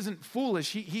 Jesus isn't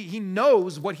foolish. He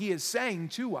knows what he is saying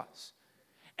to us.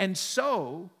 And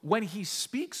so when he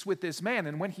speaks with this man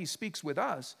and when he speaks with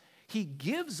us, he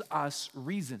gives us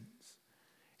reasons.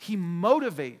 He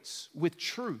motivates with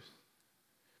truth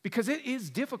because it is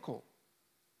difficult.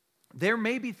 There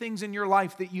may be things in your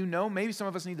life that you know. Maybe some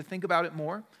of us need to think about it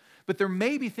more. But there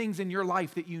may be things in your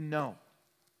life that you know.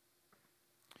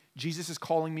 Jesus is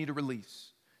calling me to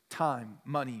release time,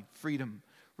 money, freedom,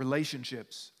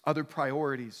 relationships, other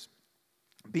priorities,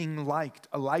 being liked,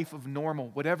 a life of normal,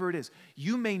 whatever it is.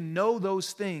 You may know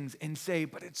those things and say,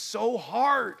 but it's so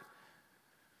hard.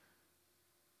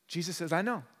 Jesus says, I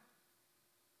know.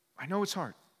 I know it's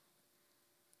hard.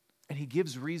 And he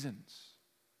gives reasons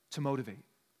to motivate.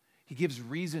 He gives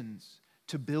reasons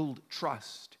to build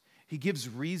trust. He gives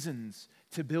reasons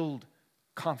to build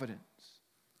confidence.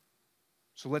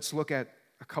 So let's look at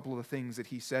a couple of the things that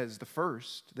he says. The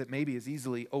first, that maybe is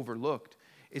easily overlooked,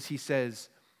 is he says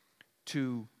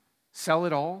to sell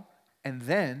it all and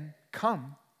then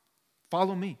come,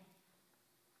 follow me.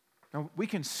 Now, we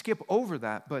can skip over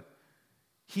that, but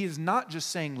he is not just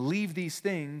saying, leave these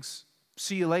things,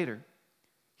 see you later.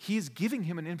 He is giving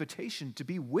him an invitation to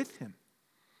be with him.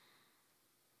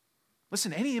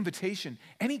 Listen, any invitation,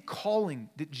 any calling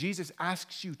that Jesus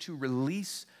asks you to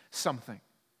release something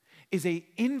is an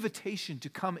invitation to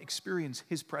come experience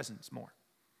his presence more.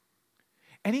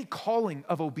 Any calling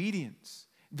of obedience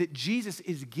that Jesus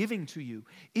is giving to you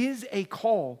is a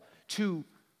call to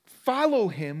follow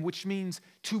him, which means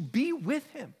to be with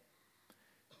him.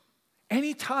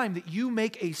 Anytime that you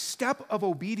make a step of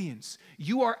obedience,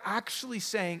 you are actually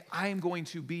saying, I am going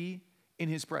to be in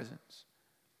his presence.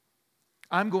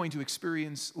 I'm going to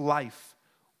experience life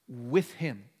with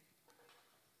him.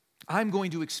 I'm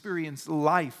going to experience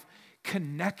life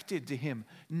connected to him,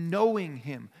 knowing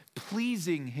him,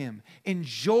 pleasing him,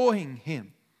 enjoying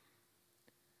him.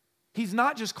 He's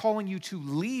not just calling you to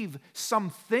leave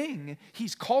something,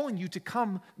 he's calling you to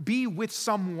come be with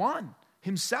someone,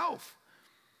 himself.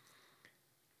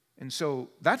 And so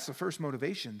that's the first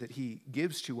motivation that he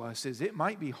gives to us, is it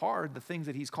might be hard, the things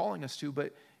that he's calling us to,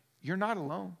 but you're not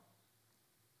alone.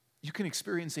 You can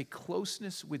experience a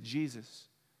closeness with Jesus.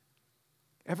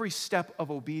 Every step of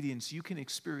obedience, you can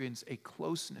experience a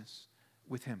closeness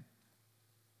with him.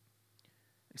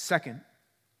 Second,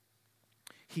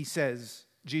 he says,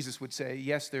 Jesus would say,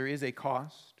 yes, there is a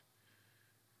cost.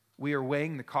 We are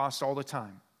weighing the cost all the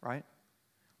time, right?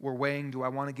 We're weighing, do I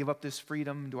want to give up this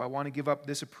freedom? Do I want to give up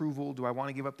this approval? Do I want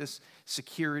to give up this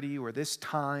security or this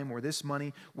time or this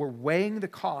money? We're weighing the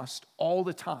cost all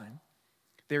the time.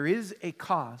 There is a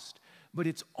cost, but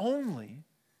it's only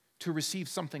to receive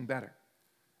something better.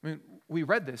 I mean, we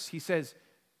read this. He says,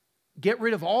 get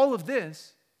rid of all of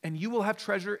this and you will have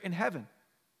treasure in heaven.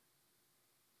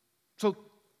 So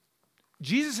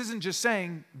Jesus isn't just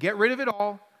saying, get rid of it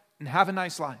all and have a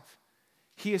nice life.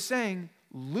 He is saying,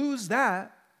 lose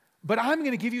that, but I'm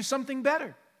going to give you something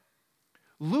better.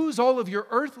 Lose all of your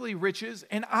earthly riches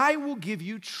and I will give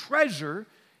you treasure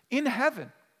in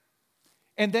heaven.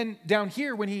 And then down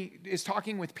here, when he is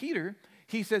talking with Peter,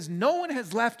 he says, no one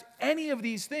has left any of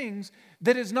these things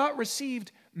that has not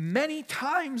received many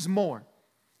times more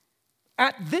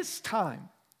at this time.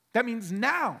 That means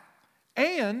now,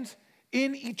 and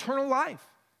in eternal life,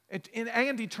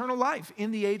 and eternal life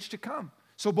in the age to come.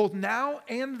 So both now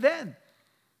and then.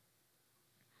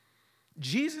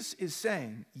 Jesus is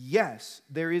saying, yes,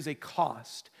 there is a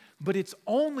cost, but it's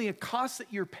only a cost that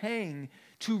you're paying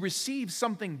to receive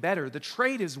something better. The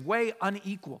trade is way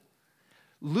unequal.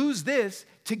 Lose this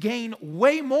to gain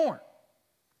way more.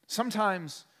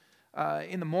 Sometimes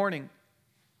in the morning,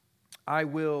 I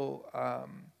will,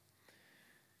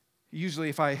 usually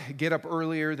if I get up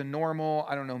earlier than normal,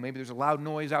 I don't know, maybe there's a loud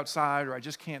noise outside or I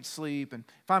just can't sleep. And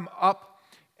if I'm up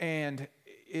and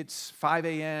it's 5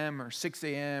 a.m. or 6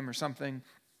 a.m. or something,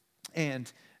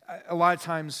 and a lot of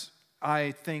times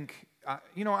I think, I'm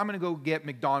going to go get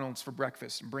McDonald's for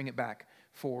breakfast and bring it back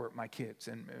for my kids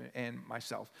and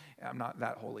myself. I'm not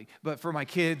that holy, but for my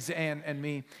kids and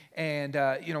me. And,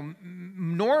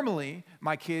 normally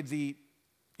my kids eat,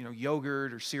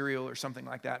 yogurt or cereal or something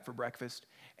like that for breakfast.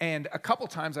 And a couple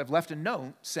times I've left a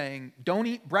note saying, don't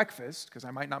eat breakfast, because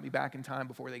I might not be back in time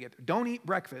before they get there. Don't eat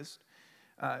breakfast.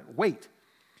 Wait.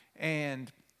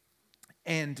 And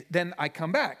then I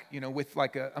come back, with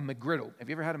like a McGriddle. Have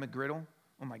you ever had a McGriddle?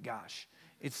 Oh my gosh.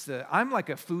 I'm like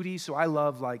a foodie, so I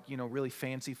love really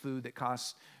fancy food that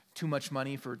costs too much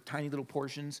money for tiny little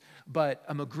portions. But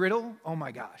a McGriddle, oh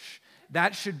my gosh.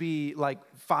 That should be like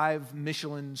 5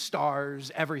 Michelin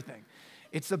stars, everything.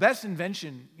 It's the best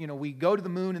invention. We go to the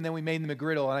moon and then we made the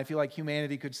McGriddle, and I feel like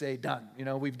humanity could say, done.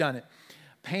 We've done it.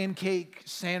 Pancake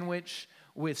sandwich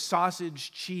with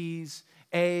sausage, cheese,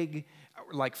 egg,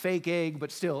 like fake egg,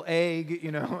 but still egg,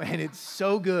 and it's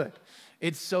so good.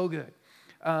 It's so good.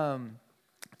 What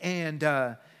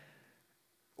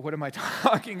am I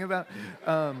talking about?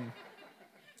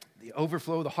 The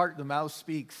overflow, the heart, the mouth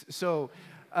speaks. So,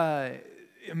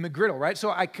 McGriddle, right?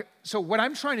 So what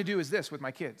I'm trying to do is this with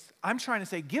my kids. I'm trying to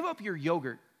say, give up your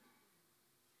yogurt.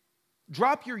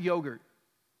 Drop your yogurt.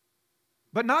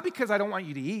 But not because I don't want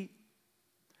you to eat.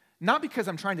 Not because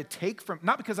I'm trying to take from,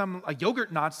 not because I'm a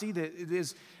yogurt Nazi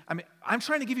I'm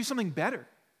trying to give you something better.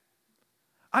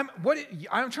 I'm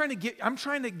trying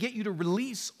to get you to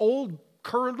release old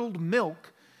curdled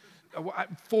milk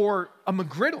for a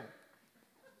McGriddle.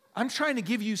 I'm trying to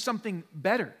give you something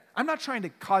better. I'm not trying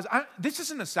to this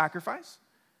isn't a sacrifice.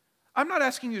 I'm not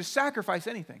asking you to sacrifice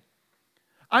anything.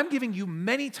 I'm giving you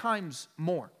many times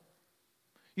more.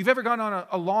 You've ever gone on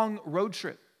a long road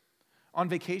trip on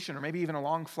vacation or maybe even a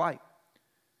long flight?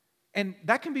 And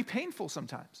that can be painful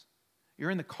sometimes. You're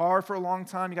in the car for a long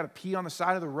time. You got to pee on the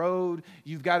side of the road.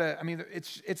 You've got to,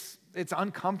 it's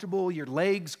uncomfortable. Your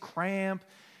legs cramp.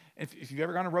 If you've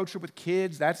ever gone on a road trip with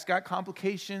kids, that's got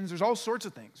complications. There's all sorts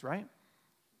of things, right?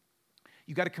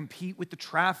 You got to compete with the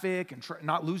traffic and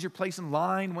not lose your place in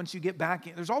line once you get back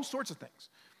in. There's all sorts of things.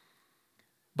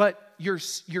 But you're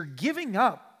giving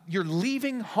up. You're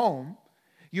leaving home.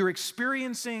 You're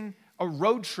experiencing a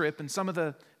road trip and some of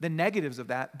the negatives of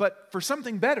that, but for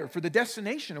something better, for the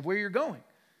destination of where you're going,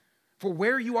 for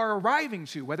where you are arriving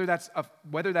to, whether that's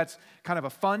kind of a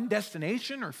fun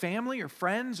destination or family or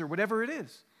friends or whatever it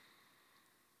is.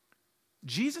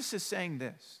 Jesus is saying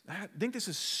this. I think this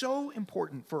is so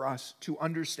important for us to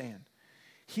understand.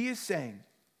 He is saying,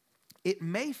 it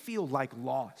may feel like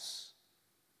loss.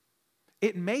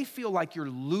 It may feel like you're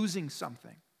losing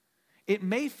something. It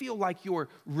may feel like you're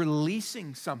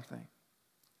releasing something.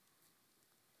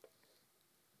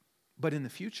 But in the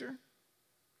future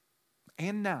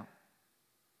and now,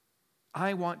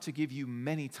 I want to give you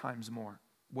many times more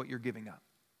what you're giving up.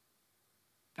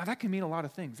 Now, that can mean a lot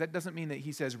of things. That doesn't mean that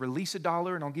he says, release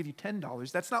 $1 and I'll give you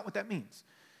 $10. That's not what that means.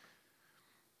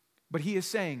 But he is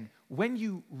saying, when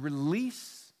you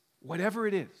release whatever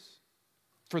it is,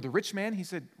 for the rich man, he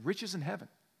said, riches in heaven.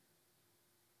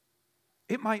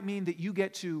 It might mean that you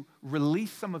get to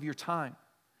release some of your time,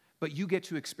 but you get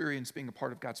to experience being a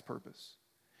part of God's purpose.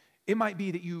 It might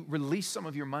be that you release some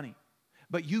of your money,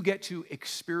 but you get to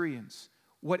experience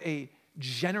what a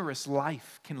generous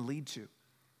life can lead to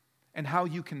and how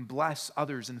you can bless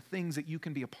others and things that you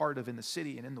can be a part of in the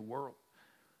city and in the world.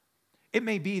 It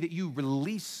may be that you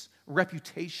release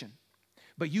reputation,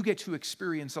 but you get to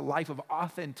experience a life of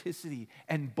authenticity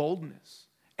and boldness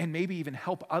and maybe even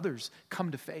help others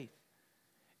come to faith.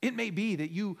 It may be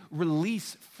that you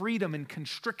release freedom and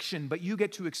constriction, but you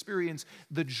get to experience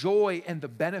the joy and the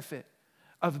benefit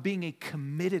of being a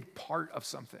committed part of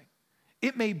something.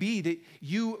 It may be that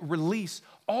you release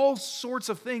all sorts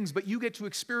of things, but you get to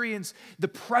experience the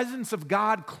presence of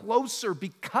God closer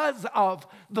because of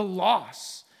the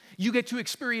loss. You get to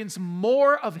experience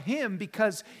more of Him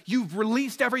because you've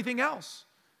released everything else.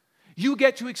 You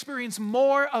get to experience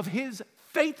more of His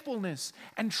faithfulness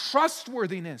and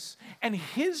trustworthiness and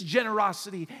His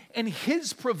generosity and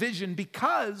His provision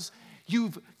because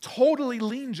you've totally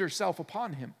leaned yourself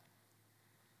upon Him.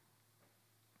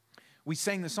 We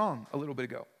sang the song a little bit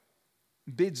ago.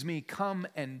 Bids me come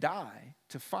and die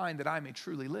to find that I may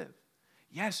truly live.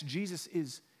 Yes, Jesus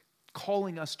is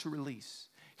calling us to release.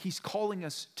 He's calling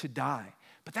us to die.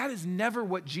 But that is never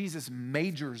what Jesus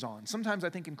majors on. Sometimes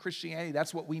I think in Christianity,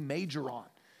 that's what we major on.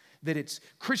 That it's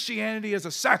Christianity as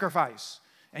a sacrifice,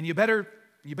 and you better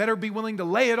be willing to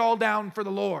lay it all down for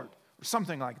the Lord, or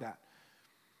something like that.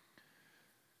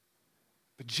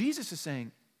 But Jesus is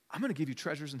saying, I'm going to give you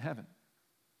treasures in heaven.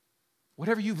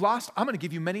 Whatever you've lost, I'm going to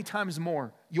give you many times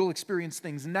more. You'll experience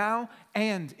things now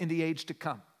and in the age to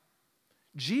come.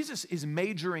 Jesus is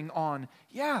majoring on,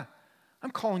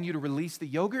 I'm calling you to release the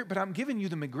yogurt, but I'm giving you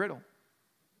the McGriddle.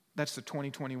 That's the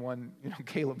 2021,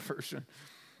 Caleb version.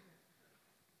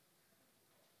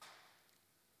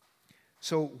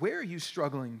 So where are you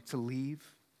struggling to leave?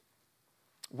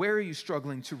 Where are you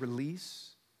struggling to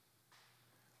release?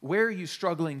 Where are you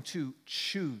struggling to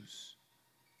choose?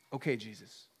 Okay,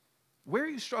 Jesus, where are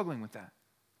you struggling with that?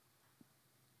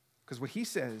 Because what he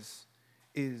says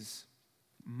is,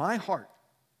 my heart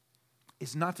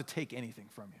is not to take anything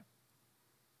from you.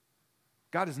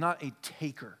 God is not a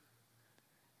taker.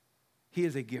 He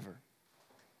is a giver.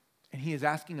 And He is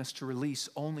asking us to release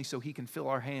only so He can fill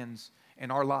our hands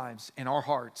and our lives and our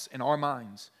hearts and our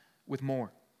minds with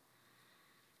more.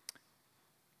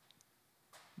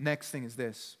 Next thing is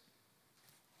this.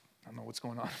 I don't know what's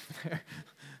going on there.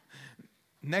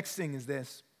 Next thing is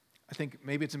this. I think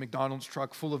maybe it's a McDonald's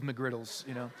truck full of McGriddles,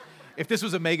 If this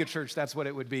was a mega church, that's what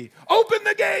it would be. Open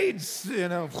the gates,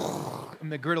 and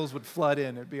McGriddles would flood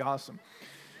in. It'd be awesome.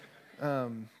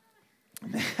 I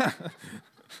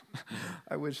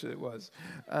wish it was.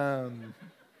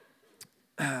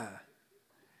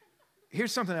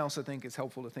 Here's something else I think is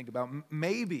helpful to think about.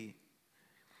 Maybe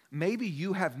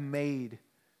you have made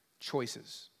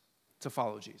choices to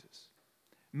follow Jesus.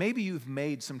 Maybe you've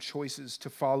made some choices to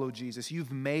follow Jesus.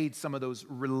 You've made some of those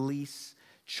release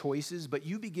choices, but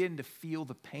you begin to feel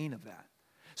the pain of that.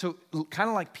 So kind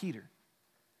of like Peter,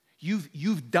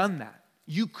 you've done that.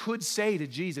 You could say to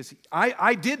Jesus,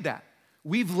 I did that.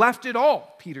 We've left it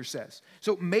all, Peter says.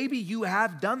 So maybe you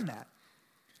have done that.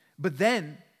 But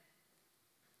then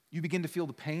You begin to feel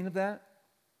the pain of that.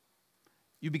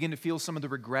 You begin to feel some of the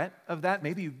regret of that.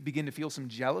 Maybe you begin to feel some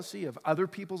jealousy of other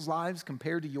people's lives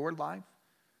compared to your life.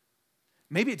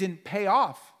 Maybe it didn't pay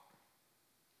off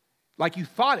like you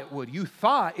thought it would. You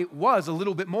thought it was a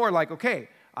little bit more like, okay,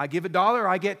 I give $1,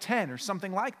 I get 10, or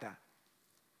something like that.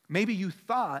 Maybe you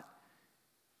thought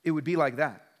it would be like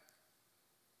that.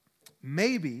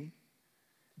 Maybe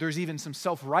there's even some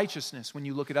self-righteousness when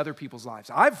you look at other people's lives.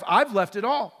 I've left it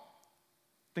all.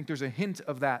 I think there's a hint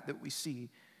of that we see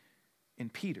in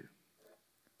Peter.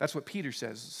 That's what Peter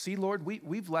says. See, Lord,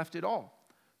 we've left it all.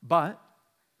 But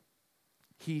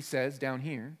he says down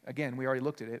here, again, we already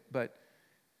looked at it, but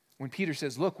when Peter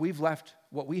says, look, we've left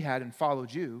what we had and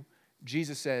followed you,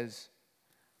 Jesus says,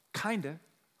 kinda.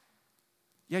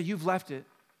 Yeah, you've left it.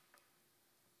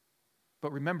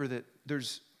 But remember that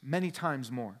there's many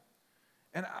times more.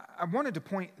 And I wanted to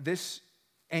point this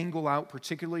angle out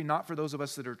particularly, not for those of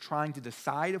us that are trying to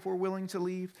decide if we're willing to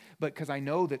leave, but because I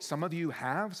know that some of you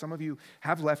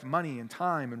have left money and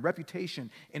time and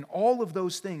reputation and all of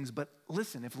those things. But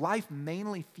listen, if life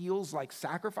mainly feels like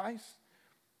sacrifice,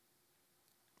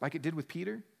 like it did with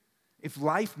Peter, if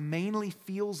life mainly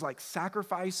feels like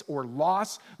sacrifice or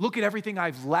loss, look at everything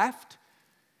I've left,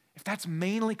 if that's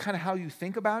mainly kind of how you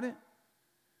think about it,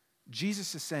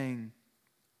 Jesus is saying,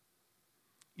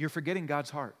 you're forgetting God's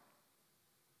heart.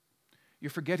 You're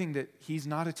forgetting that he's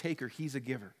not a taker, he's a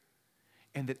giver.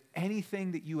 And that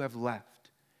anything that you have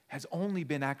left has only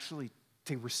been actually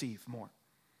to receive more.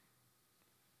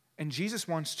 And Jesus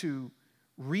wants to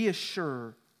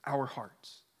reassure our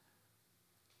hearts.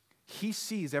 He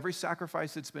sees every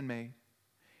sacrifice that's been made.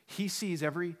 He sees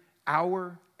every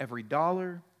hour, every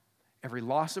dollar, every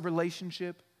loss of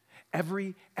relationship,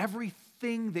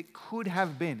 everything that could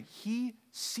have been. He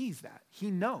sees that.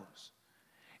 He knows.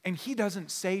 And he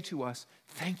doesn't say to us,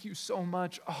 thank you so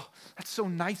much. Oh, that's so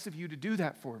nice of you to do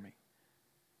that for me.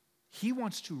 He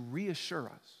wants to reassure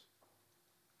us.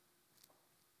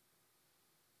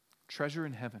 Treasure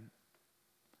in heaven,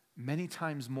 many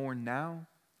times more now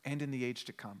and in the age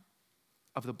to come,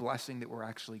 of the blessing that we're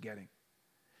actually getting.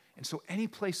 And so any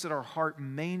place that our heart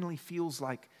mainly feels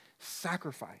like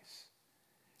sacrifice,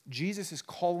 Jesus is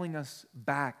calling us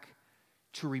back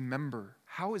to remember,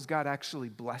 how is God actually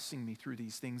blessing me through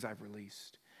these things I've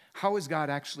released? How is God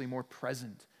actually more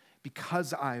present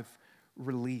because I've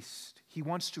released? He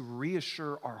wants to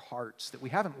reassure our hearts that we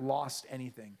haven't lost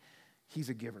anything. He's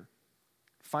a giver.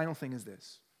 Final thing is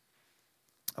this,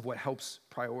 of what helps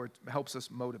us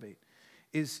motivate,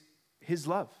 is his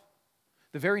love.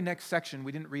 The very next section,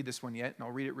 we didn't read this one yet, and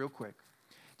I'll read it real quick.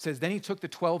 It says, then he took the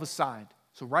 12 aside.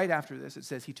 So right after this, it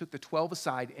says he took the 12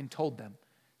 aside and told them,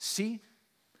 see,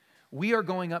 we are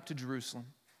going up to Jerusalem.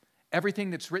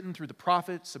 Everything that's written through the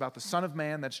prophets about the Son of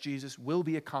Man, that's Jesus, will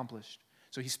be accomplished.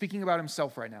 So he's speaking about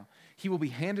himself right now. He will be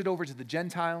handed over to the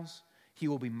Gentiles. He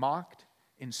will be mocked,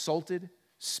 insulted,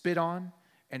 spit on,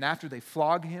 and after they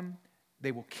flog him,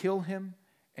 they will kill him,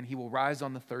 and he will rise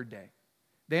on the third day.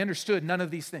 They understood none of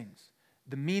these things.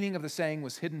 The meaning of the saying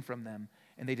was hidden from them,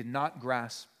 and they did not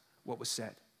grasp what was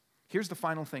said. Here's the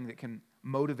final thing that can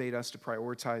motivate us to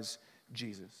prioritize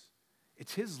Jesus.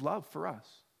 It's his love for us.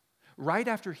 Right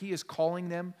after he is calling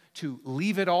them to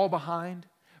leave it all behind,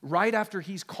 right after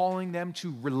he's calling them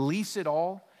to release it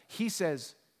all, he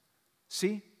says,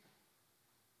 see,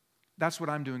 that's what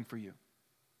I'm doing for you.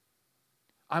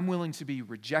 I'm willing to be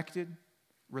rejected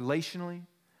relationally.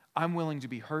 I'm willing to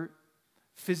be hurt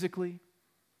physically.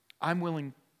 I'm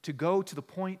willing to go to the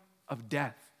point of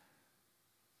death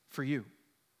for you.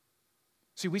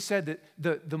 See, we said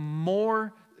that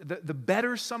the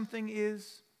better something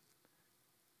is,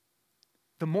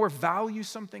 the more value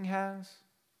something has,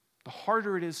 the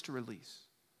harder it is to release.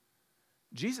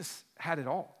 Jesus had it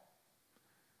all.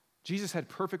 Jesus had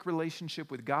perfect relationship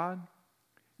with God.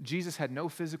 Jesus had no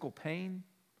physical pain.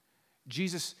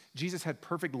 Jesus had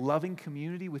perfect loving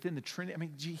community within the Trinity. I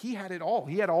mean, he had it all.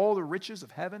 He had all the riches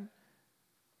of heaven,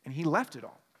 and he left it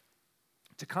all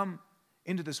to come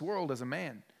into this world as a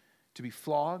man, to be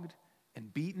flogged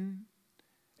and beaten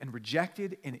and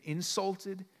rejected and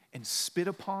insulted and spit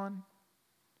upon.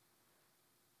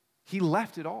 He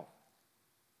left it all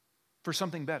for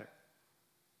something better.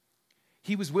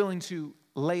 He was willing to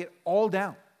lay it all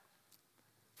down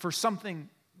for something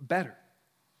better.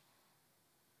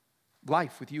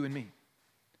 Life with you and me.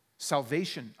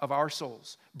 Salvation of our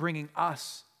souls, bringing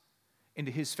us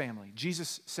into his family.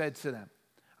 Jesus said to them,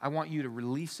 I want you to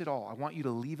release it all. I want you to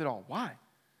leave it all. Why?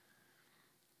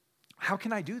 How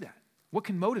can I do that? What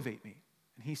can motivate me?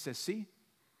 And he says, see,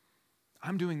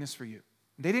 I'm doing this for you.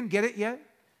 They didn't get it yet.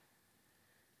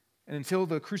 And until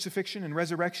the crucifixion and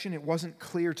resurrection, it wasn't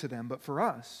clear to them. But for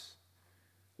us,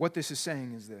 what this is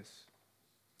saying is this.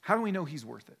 How do we know he's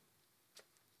worth it?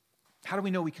 How do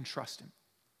we know we can trust him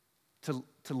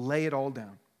to lay it all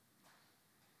down?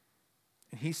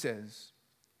 And he says,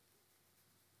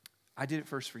 I did it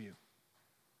first for you.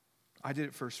 I did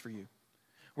it first for you.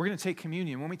 We're going to take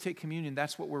communion. When we take communion,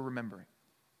 that's what we're remembering.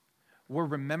 We're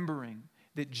remembering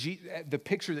that the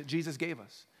picture that Jesus gave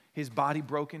us. His body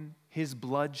broken, his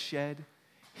blood shed,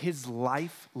 his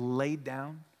life laid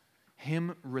down,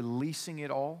 him releasing it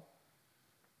all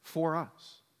for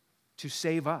us, to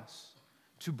save us,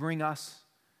 to bring us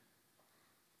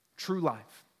true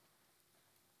life.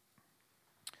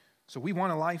 So we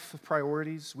want a life of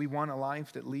priorities. We want a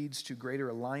life that leads to greater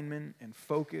alignment and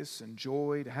focus and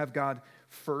joy, to have God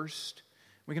first.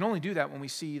 We can only do that when we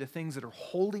see the things that are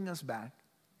holding us back,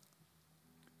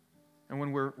 and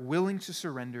when we're willing to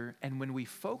surrender, and when we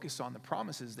focus on the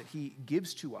promises that he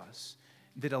gives to us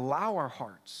that allow our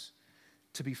hearts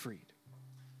to be freed.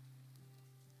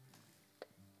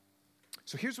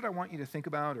 So here's what I want you to think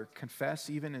about or confess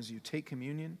even as you take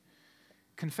communion.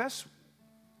 Confess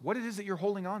what it is that you're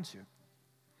holding on to.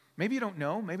 Maybe you don't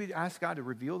know. Maybe ask God to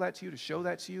reveal that to you, to show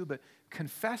that to you, but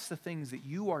confess the things that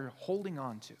you are holding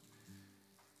on to.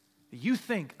 That you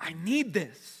think, I need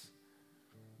this.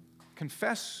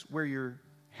 Confess where you're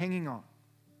hanging on.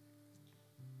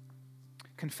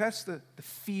 Confess the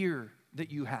fear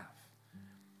that you have.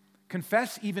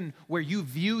 Confess even where you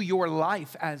view your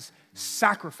life as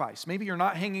sacrifice. Maybe you're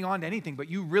not hanging on to anything, but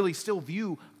you really still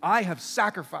view, I have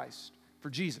sacrificed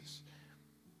for Jesus.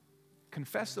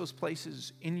 Confess those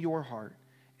places in your heart,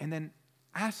 and then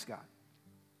ask God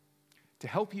to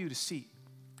help you to see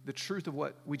the truth of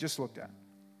what we just looked at.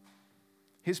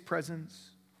 His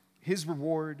presence, his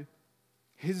reward,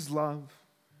 his love.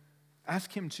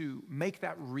 Ask him to make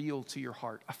that real to your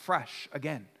heart afresh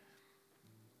again.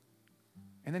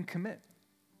 And then commit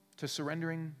to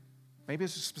surrendering. Maybe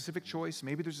it's a specific choice.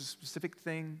 Maybe there's a specific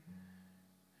thing.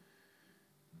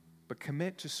 But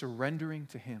commit to surrendering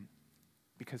to him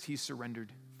because he's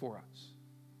surrendered for us.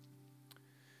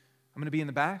 I'm going to be in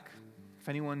the back. If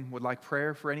anyone would like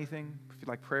prayer for anything, if you'd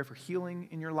like prayer for healing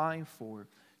in your life or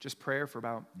just prayer for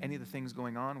about any of the things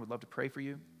going on, we'd love to pray for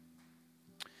you.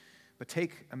 But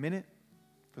take a minute.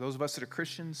 For those of us that are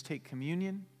Christians, take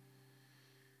communion,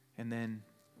 and then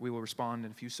we will respond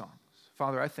in a few songs.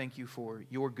 Father, I thank you for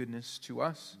your goodness to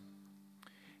us,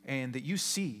 and that you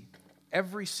see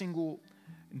every single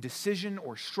decision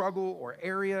or struggle or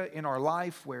area in our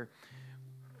life where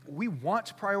we want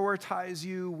to prioritize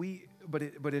you, but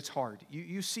it's hard.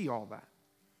 You see all that.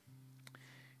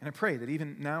 And I pray that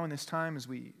even now in this time as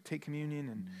we take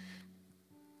communion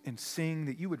and sing,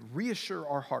 that you would reassure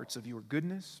our hearts of your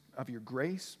goodness, of your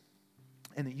grace,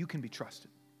 and that you can be trusted.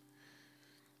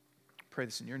 I pray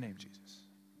this in your name, Jesus.